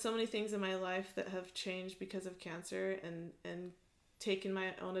there's been so many things in my life that have changed because of cancer, and taken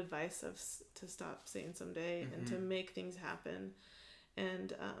my own advice to stop saying someday and to make things happen.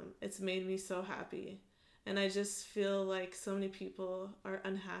 And it's made me so happy. And I just feel like so many people are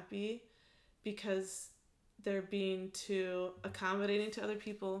unhappy because they're being too accommodating to other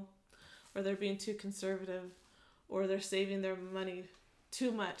people, or they're being too conservative, or they're saving their money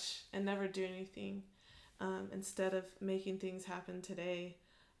too much and never do anything, instead of making things happen today,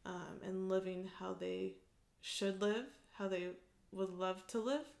 and living how they should live, how they would love to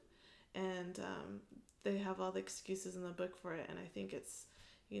live. And they have all the excuses in the book for it. And I think it's,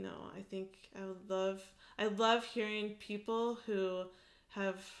 I love hearing people who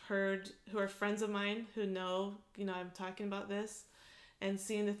are friends of mine who know, I'm talking about this, and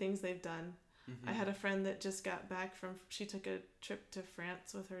seeing the things they've done. I had a friend that just got back she took a trip to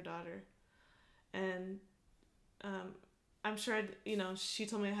France with her daughter. And I'm sure, she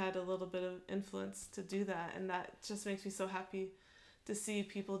told me I had a little bit of influence to do that. And that just makes me so happy to see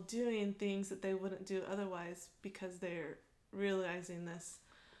people doing things that they wouldn't do otherwise because they're realizing this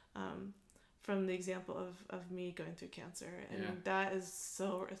from the example of me going through cancer. And that is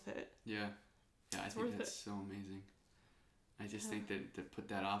so worth it. Yeah. Yeah, I think that's so amazing. I just think that to put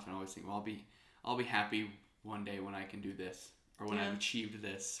that off and always think, well, I'll be happy one day when I can do this, or when I've achieved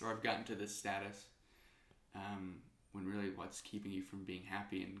this, or I've gotten to this status. When really what's keeping you from being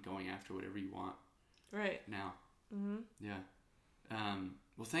happy and going after whatever you want right now. Yeah.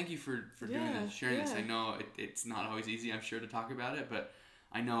 Well, thank you for doing this, sharing this. I know it's not always easy, I'm sure, to talk about it, but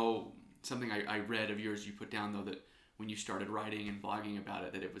I know something I read of yours you put down, though, that when you started writing and blogging about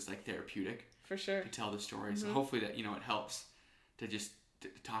it, that it was like therapeutic. For sure. To tell the story. So hopefully that, it helps to just to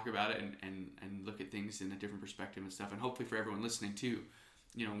talk about it and look at things in a different perspective and stuff. And hopefully for everyone listening too,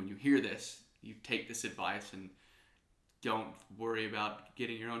 when you hear this, you take this advice and don't worry about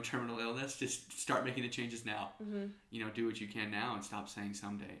getting your own terminal illness. Just start making the changes now. Do what you can now and stop saying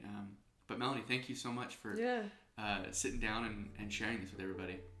someday. But Melanie, thank you so much for sitting down and sharing this with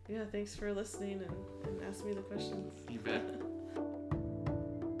everybody. Yeah, thanks for listening and asking me the questions. You bet.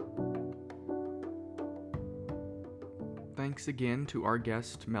 Thanks again to our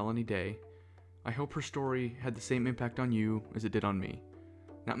guest, Melanie Day. I hope her story had the same impact on you as it did on me.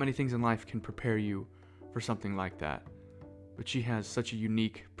 Not many things in life can prepare you for something like that, but she has such a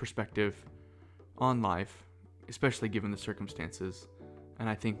unique perspective on life, especially given the circumstances, and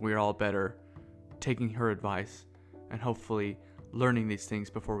I think we're all better taking her advice and hopefully learning these things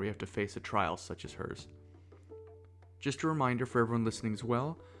before we have to face a trial such as hers. Just a reminder for everyone listening as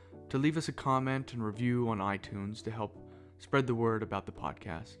well to leave us a comment and review on iTunes to help spread the word about the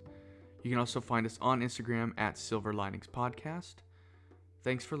podcast. You can also find us on Instagram at Silver Linings Podcast.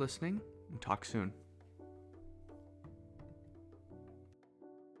 Thanks for listening, and talk soon.